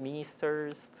of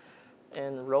ministers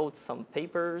and wrote some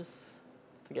papers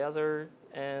together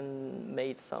and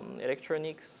made some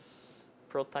electronics,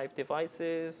 prototype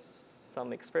devices,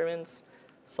 some experiments,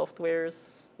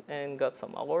 softwares, and got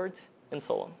some awards and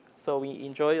so on. So we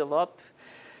enjoyed a lot.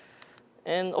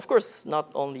 And of course,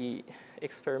 not only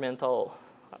experimental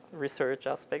research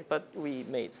aspect, but we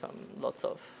made lots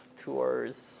of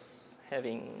tours,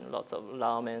 having lots of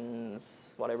ramens,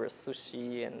 whatever,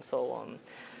 sushi, and so on.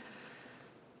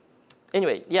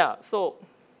 Anyway, yeah, so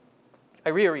I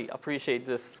really appreciate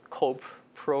this COPE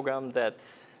program that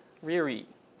really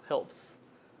helps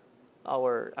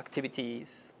our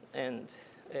activities, and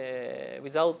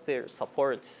without their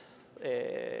support,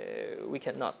 we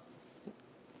cannot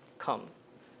come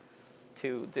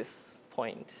to this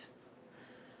point.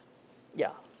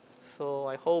 Yeah, so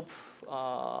I hope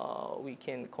we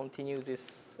can continue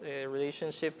this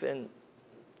relationship and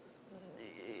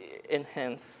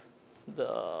enhance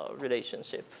the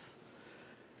relationship.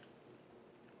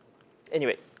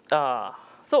 Anyway,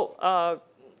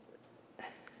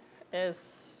 as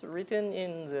written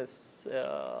in this,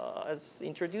 as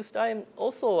introduced, I'm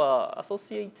also an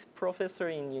associate professor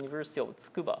in University of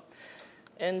Tsukuba.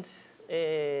 And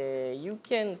you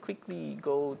can quickly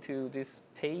go to this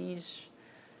page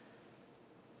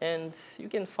and you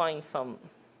can find some.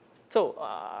 So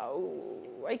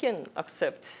I can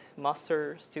accept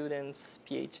master students,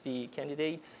 PhD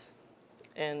candidates,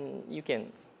 and you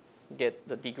can get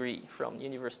the degree from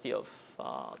University of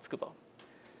Tsukuba,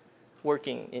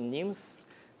 working in NIMS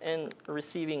and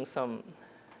receiving some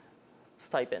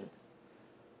stipend.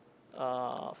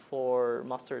 For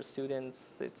master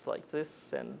students, it's like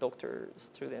this, and doctor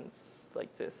students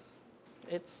like this.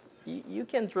 You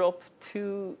can drop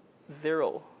to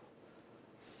 0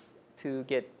 to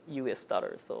get US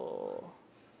dollars. So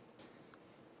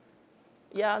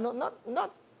yeah,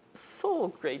 not so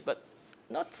great, but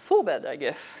not so bad, I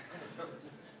guess.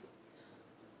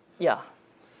 Yeah,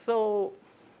 so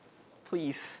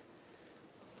please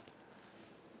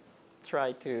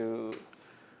try to.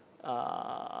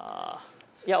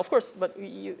 Yeah, of course, but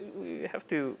you have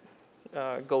to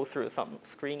go through some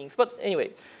screenings. But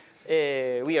anyway,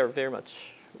 we are very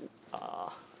much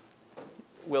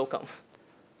welcome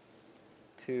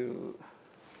to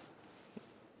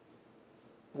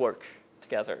work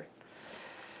together.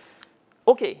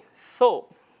 Okay, so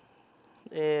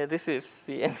this is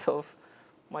the end of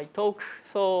my talk.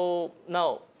 So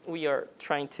now we are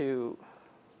trying to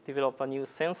develop a new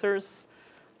sensors,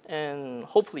 and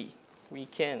hopefully we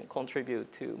can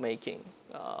contribute to making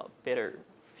a better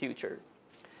future.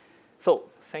 So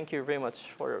thank you very much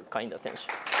for your kind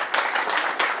attention.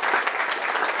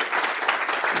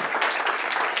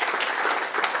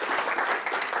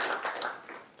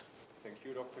 Thank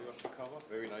you, Dr. Yoshikawa.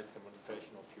 Very nice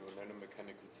demonstration of your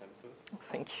nanomechanical sensors.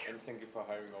 Thank you. And thank you for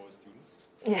hiring our students.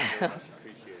 Yeah. Very much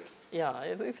appreciated. Yeah,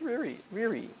 it's really,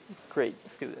 really great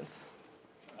students.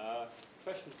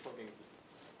 Questions for Genki?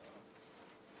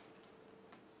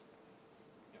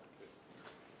 Yeah, Chris.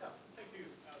 Yeah, thank you.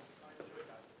 I enjoyed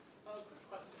that. Quick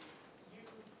question.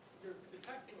 You're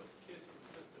detecting with kissing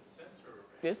resistive sensor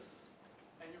array. Yes.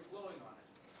 And you're blowing on it.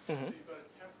 Mm-hmm. So you've got a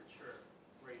temperature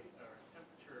rate or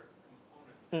temperature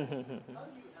component. Mm-hmm. How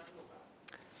do you handle that?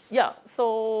 Yeah,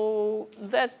 so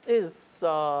that is,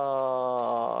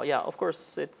 yeah, of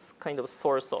course, it's kind of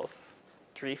source of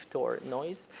drift or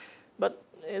noise. But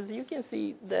as you can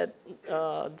see, that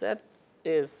that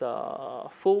is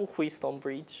full Wheatstone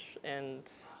bridge, and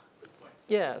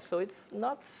yeah, so it's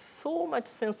not so much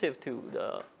sensitive to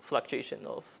the fluctuation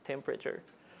of temperature.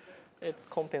 It's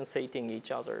compensating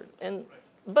each other, and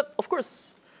but of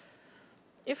course,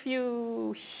 if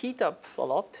you heat up a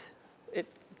lot, it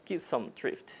gives some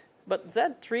drift. But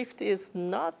that drift is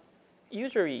not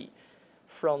usually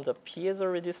from the piezo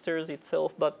resistors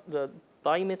itself, but the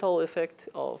bimetal effect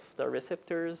of the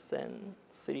receptors and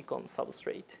silicon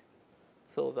substrate.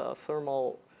 So the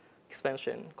thermal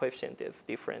expansion coefficient is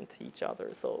different each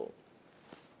other. So,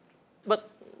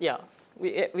 but yeah,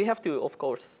 we have to, of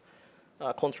course,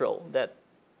 control that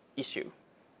issue.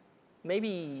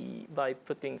 Maybe by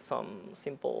putting some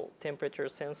simple temperature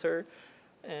sensor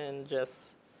and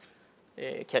just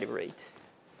calibrate.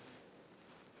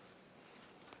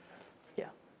 Yeah.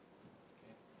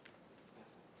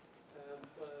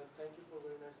 Thank you for a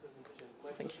very nice presentation.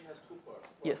 My Thank question has two parts.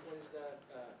 Yes. One is that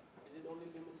is it only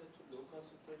limited to low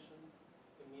concentration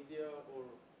media, or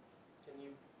can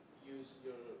you use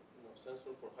your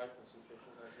sensor for high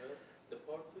concentration as well? The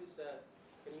part two is that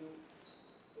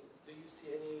do you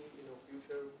see any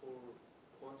future for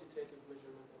quantitative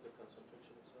measurement of the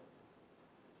concentration itself?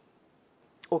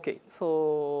 Okay,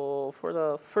 so for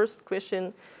the first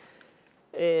question,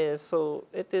 so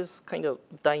it is kind of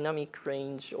dynamic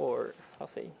range, or how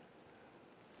say?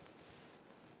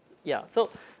 Yeah, so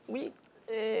we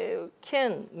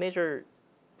can measure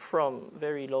from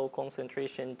very low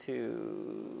concentration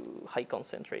to high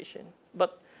concentration,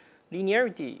 but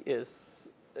linearity is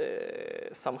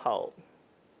somehow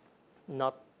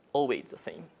not always the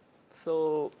same.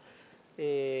 So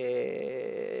it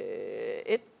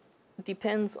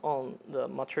depends on the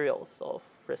materials of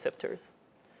receptors.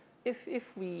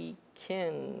 If we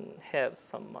can have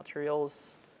some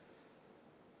materials,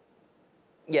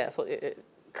 yeah, so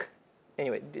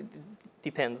anyway, it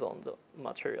depends on the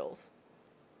materials.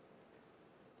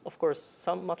 Of course,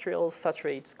 some materials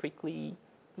saturates quickly,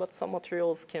 but some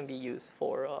materials can be used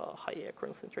for higher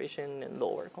concentration and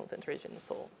lower concentration.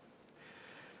 So,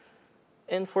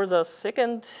 and for the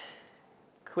second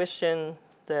question,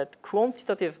 that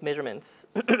quantitative measurements.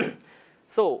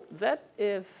 So that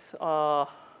is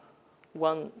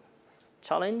one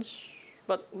challenge,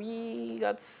 but we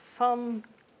got some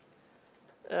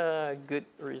good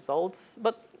results.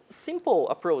 But simple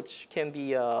approach can be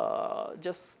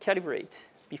just calibrate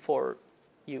before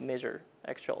you measure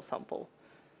actual sample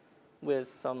with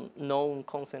some known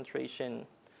concentration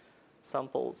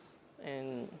samples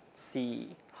and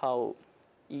see how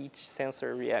each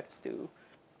sensor reacts to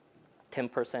 10%,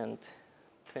 20%,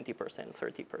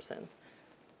 30%.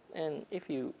 And if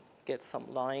you get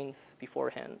some lines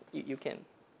beforehand, you can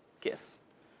guess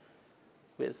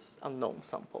with unknown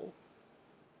sample.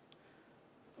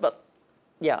 But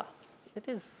yeah, it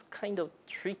is kind of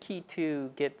tricky to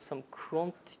get some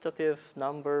quantitative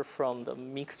number from the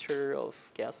mixture of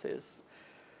gases.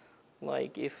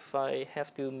 Like if I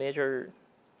have to measure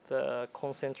the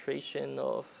concentration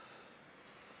of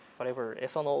whatever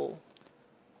ethanol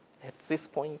at this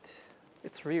point,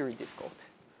 it's really difficult.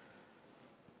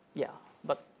 Yeah,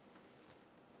 but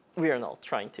we are now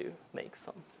trying to make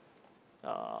some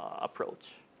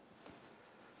approach.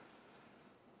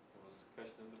 There was a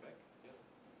question in the back. Yes.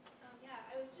 Yeah,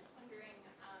 I was just wondering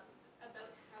about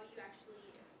how you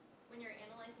actually, when you're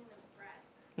analyzing the breath,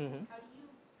 how do you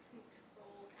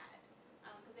control that?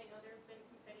 Because I know there have been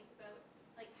some studies about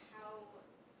like how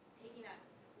taking that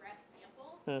breath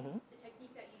sample, the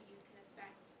technique that you use can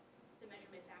affect the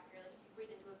measurements after. Like if you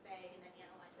breathe into a bag and then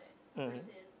analyze it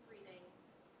versus breathing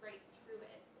right through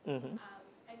it.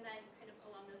 And then kind of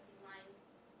along those same lines,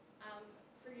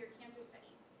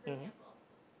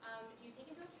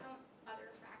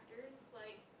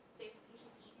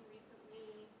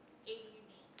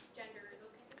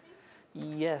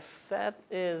 Yes, that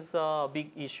is a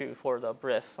big issue for the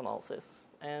breath analysis.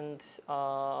 And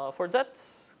for that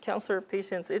cancer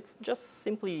patients, it's just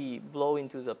simply blow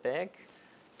into the bag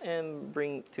and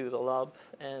bring to the lab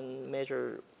and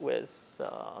measure with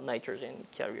nitrogen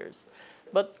carriers.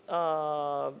 But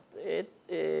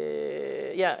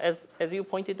yeah, as you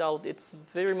pointed out, it's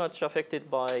very much affected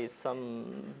by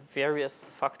some various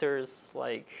factors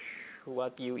like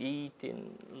what you eat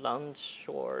in lunch,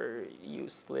 or you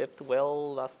slept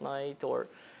well last night, or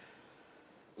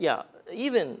yeah,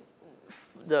 even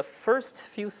the first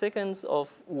few seconds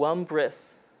of one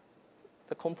breath,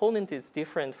 the component is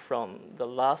different from the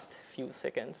last few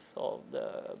seconds of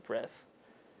the breath.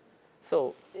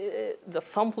 So the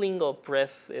sampling of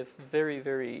breath is very,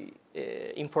 very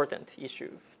important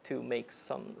issue to make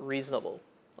some reasonable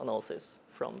analysis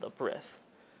from the breath.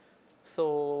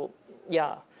 So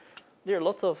yeah, there are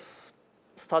lots of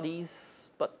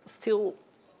studies, but still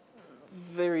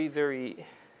very, very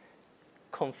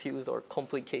confused or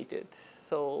complicated.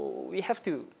 So we have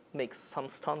to make some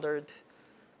standard,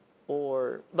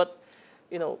 but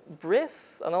you know,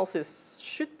 breath analysis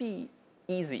should be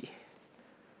easy.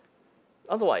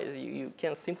 Otherwise, you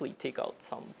can simply take out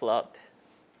some blood.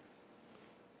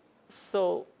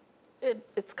 So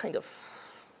it's kind of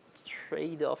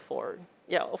trade-off, or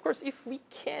yeah, of course, if we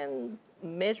can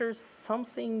measure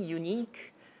something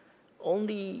unique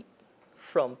only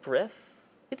from breath,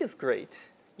 it is great.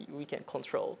 We can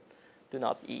control, do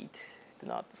not eat, do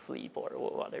not sleep, or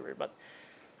whatever. But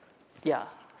yeah,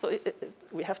 so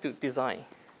we have to design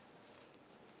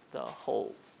the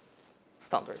whole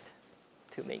standard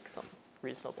to make some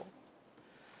reasonable.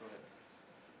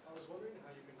 I was wondering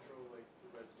how you control like the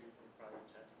residue from prior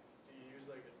tests. Do you use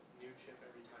like a new chip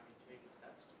every time you take a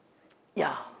test?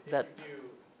 Yeah, If that. you do,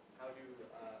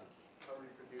 how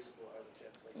reproducible are the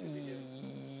chips? Like, can we get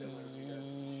similar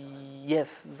figures?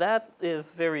 Yes, that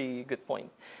is very good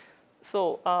point.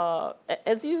 So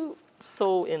as you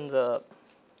saw in the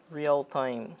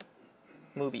real-time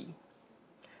movie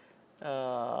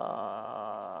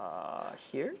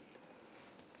here,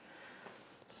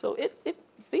 so it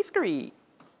basically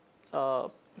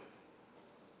so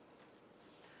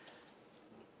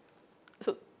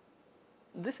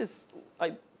this is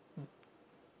I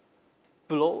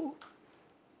blow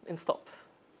and stop.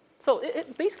 So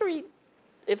it basically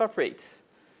evaporates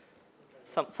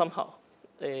somehow.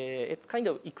 It's kind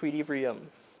of equilibrium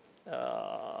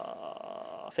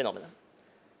phenomenon.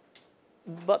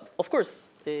 But of course,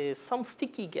 some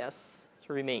sticky gas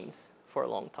remains for a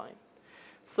long time.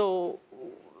 So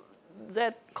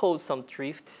that caused some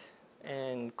drift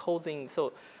and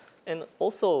and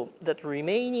also that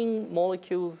remaining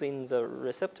molecules in the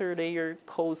receptor layer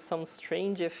cause some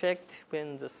strange effect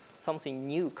when something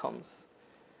new comes.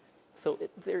 So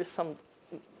there is some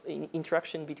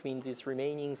interaction between this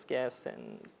remaining gas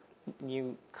and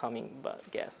new coming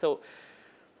gas. So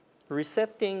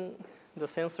resetting the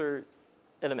sensor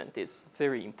element is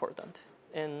very important.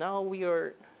 And now we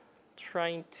are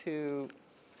trying to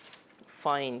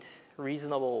find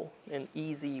reasonable and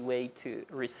easy way to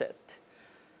reset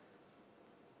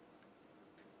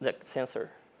the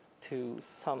sensor to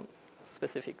some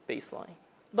specific baseline.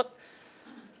 But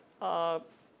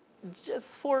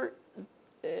just for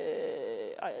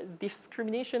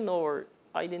discrimination or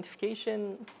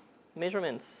identification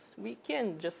measurements, we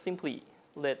can just simply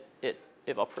let it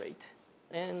evaporate.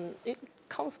 And it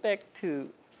comes back to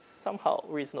somehow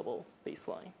reasonable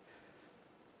baseline.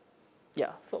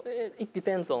 Yeah, so it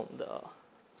depends on the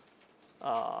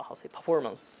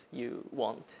performance you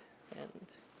want, and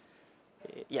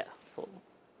yeah, so.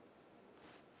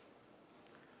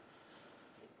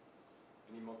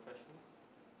 Any more questions?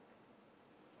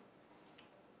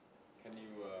 Can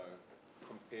you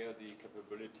compare the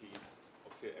capabilities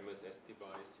of your MSS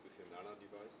device with your Nano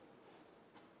device?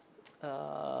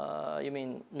 You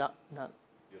mean not?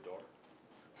 Your door?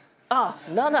 Ah,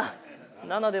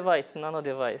 Nano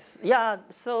device. Yeah,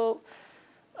 so,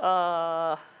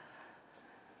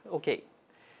 okay.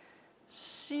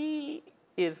 She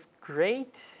is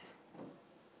great,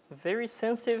 very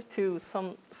sensitive to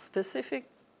some specific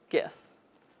gas.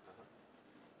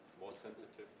 More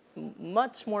sensitive?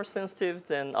 Much more sensitive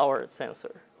than our sensor.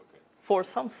 Okay. For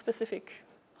some specific,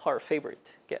 her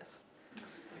favorite gas.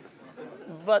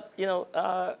 But, you know,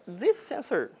 this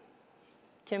sensor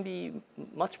can be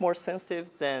much more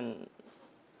sensitive than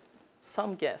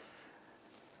some gas,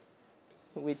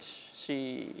 which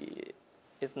she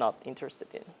is not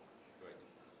interested in. Right.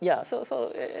 Yeah, so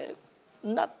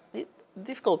not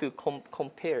difficult to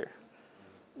compare.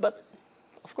 But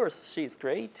of course, she's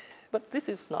great. But this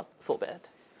is not so bad.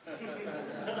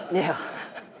 Yeah.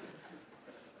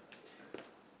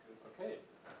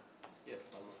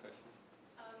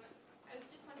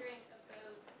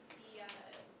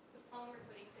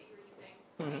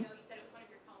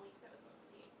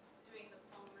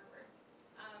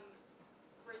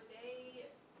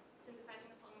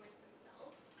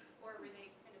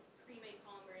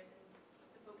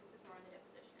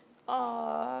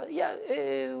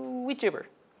 Yeah, whichever.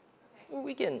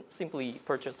 We can simply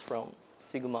purchase from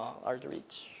Sigma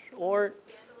Aldrich or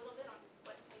Expand a little bit on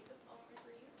what types of polymers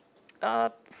were used?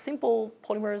 simple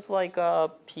polymers like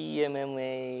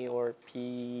PMMA or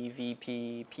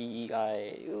PVP,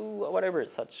 PEI, whatever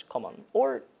is such common.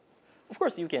 Or, of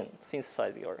course, you can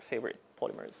synthesize your favorite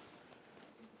polymers.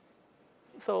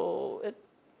 So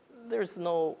there's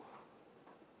no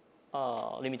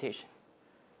limitation.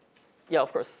 Yeah,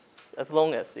 of course, as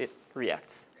long as it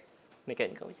reacts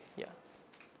mechanically. Yeah.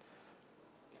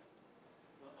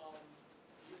 Well,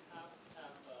 do you have to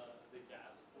have the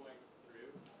gas going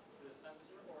through the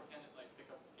sensor, or can it like pick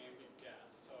up ambient gas?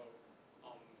 So,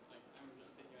 like I'm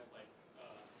just thinking of like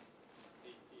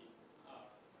safety kind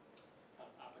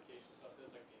of applications. So if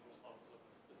there's like dangerous levels of a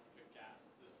specific gas,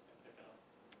 this can pick it up.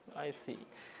 I see.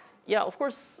 Yeah, of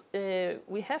course,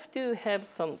 we have to have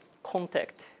some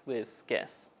contact with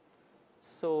gas.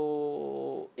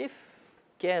 So if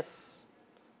gas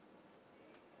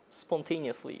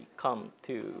spontaneously come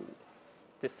to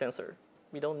this sensor,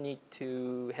 we don't need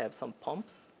to have some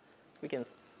pumps. We can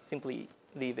simply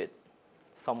leave it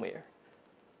somewhere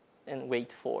and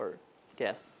wait for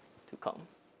gas to come.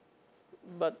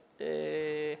 But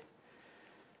yeah,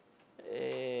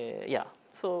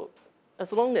 so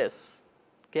as long as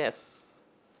gas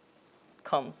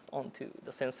comes onto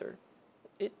the sensor,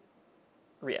 it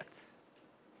reacts.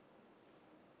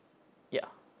 Yeah,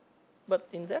 but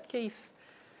in that case,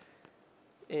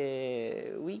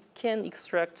 we can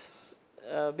extract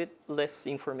a bit less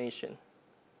information.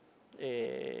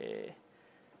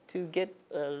 To get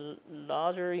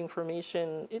larger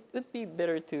information, it would be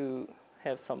better to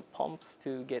have some pumps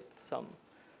to get some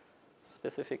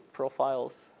specific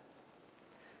profiles.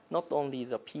 Not only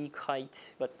the peak height,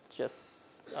 but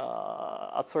just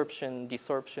absorption,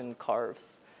 desorption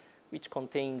curves, which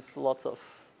contains lots of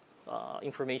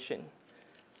information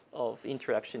of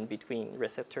interaction between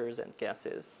receptors and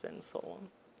gases and so on.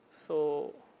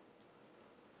 So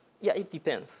yeah, it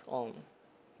depends on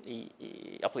the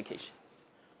application.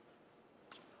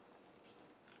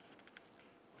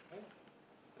 Okay.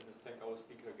 Let us thank our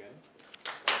speaker again.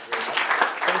 Thank you very much.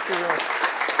 Thank you very much.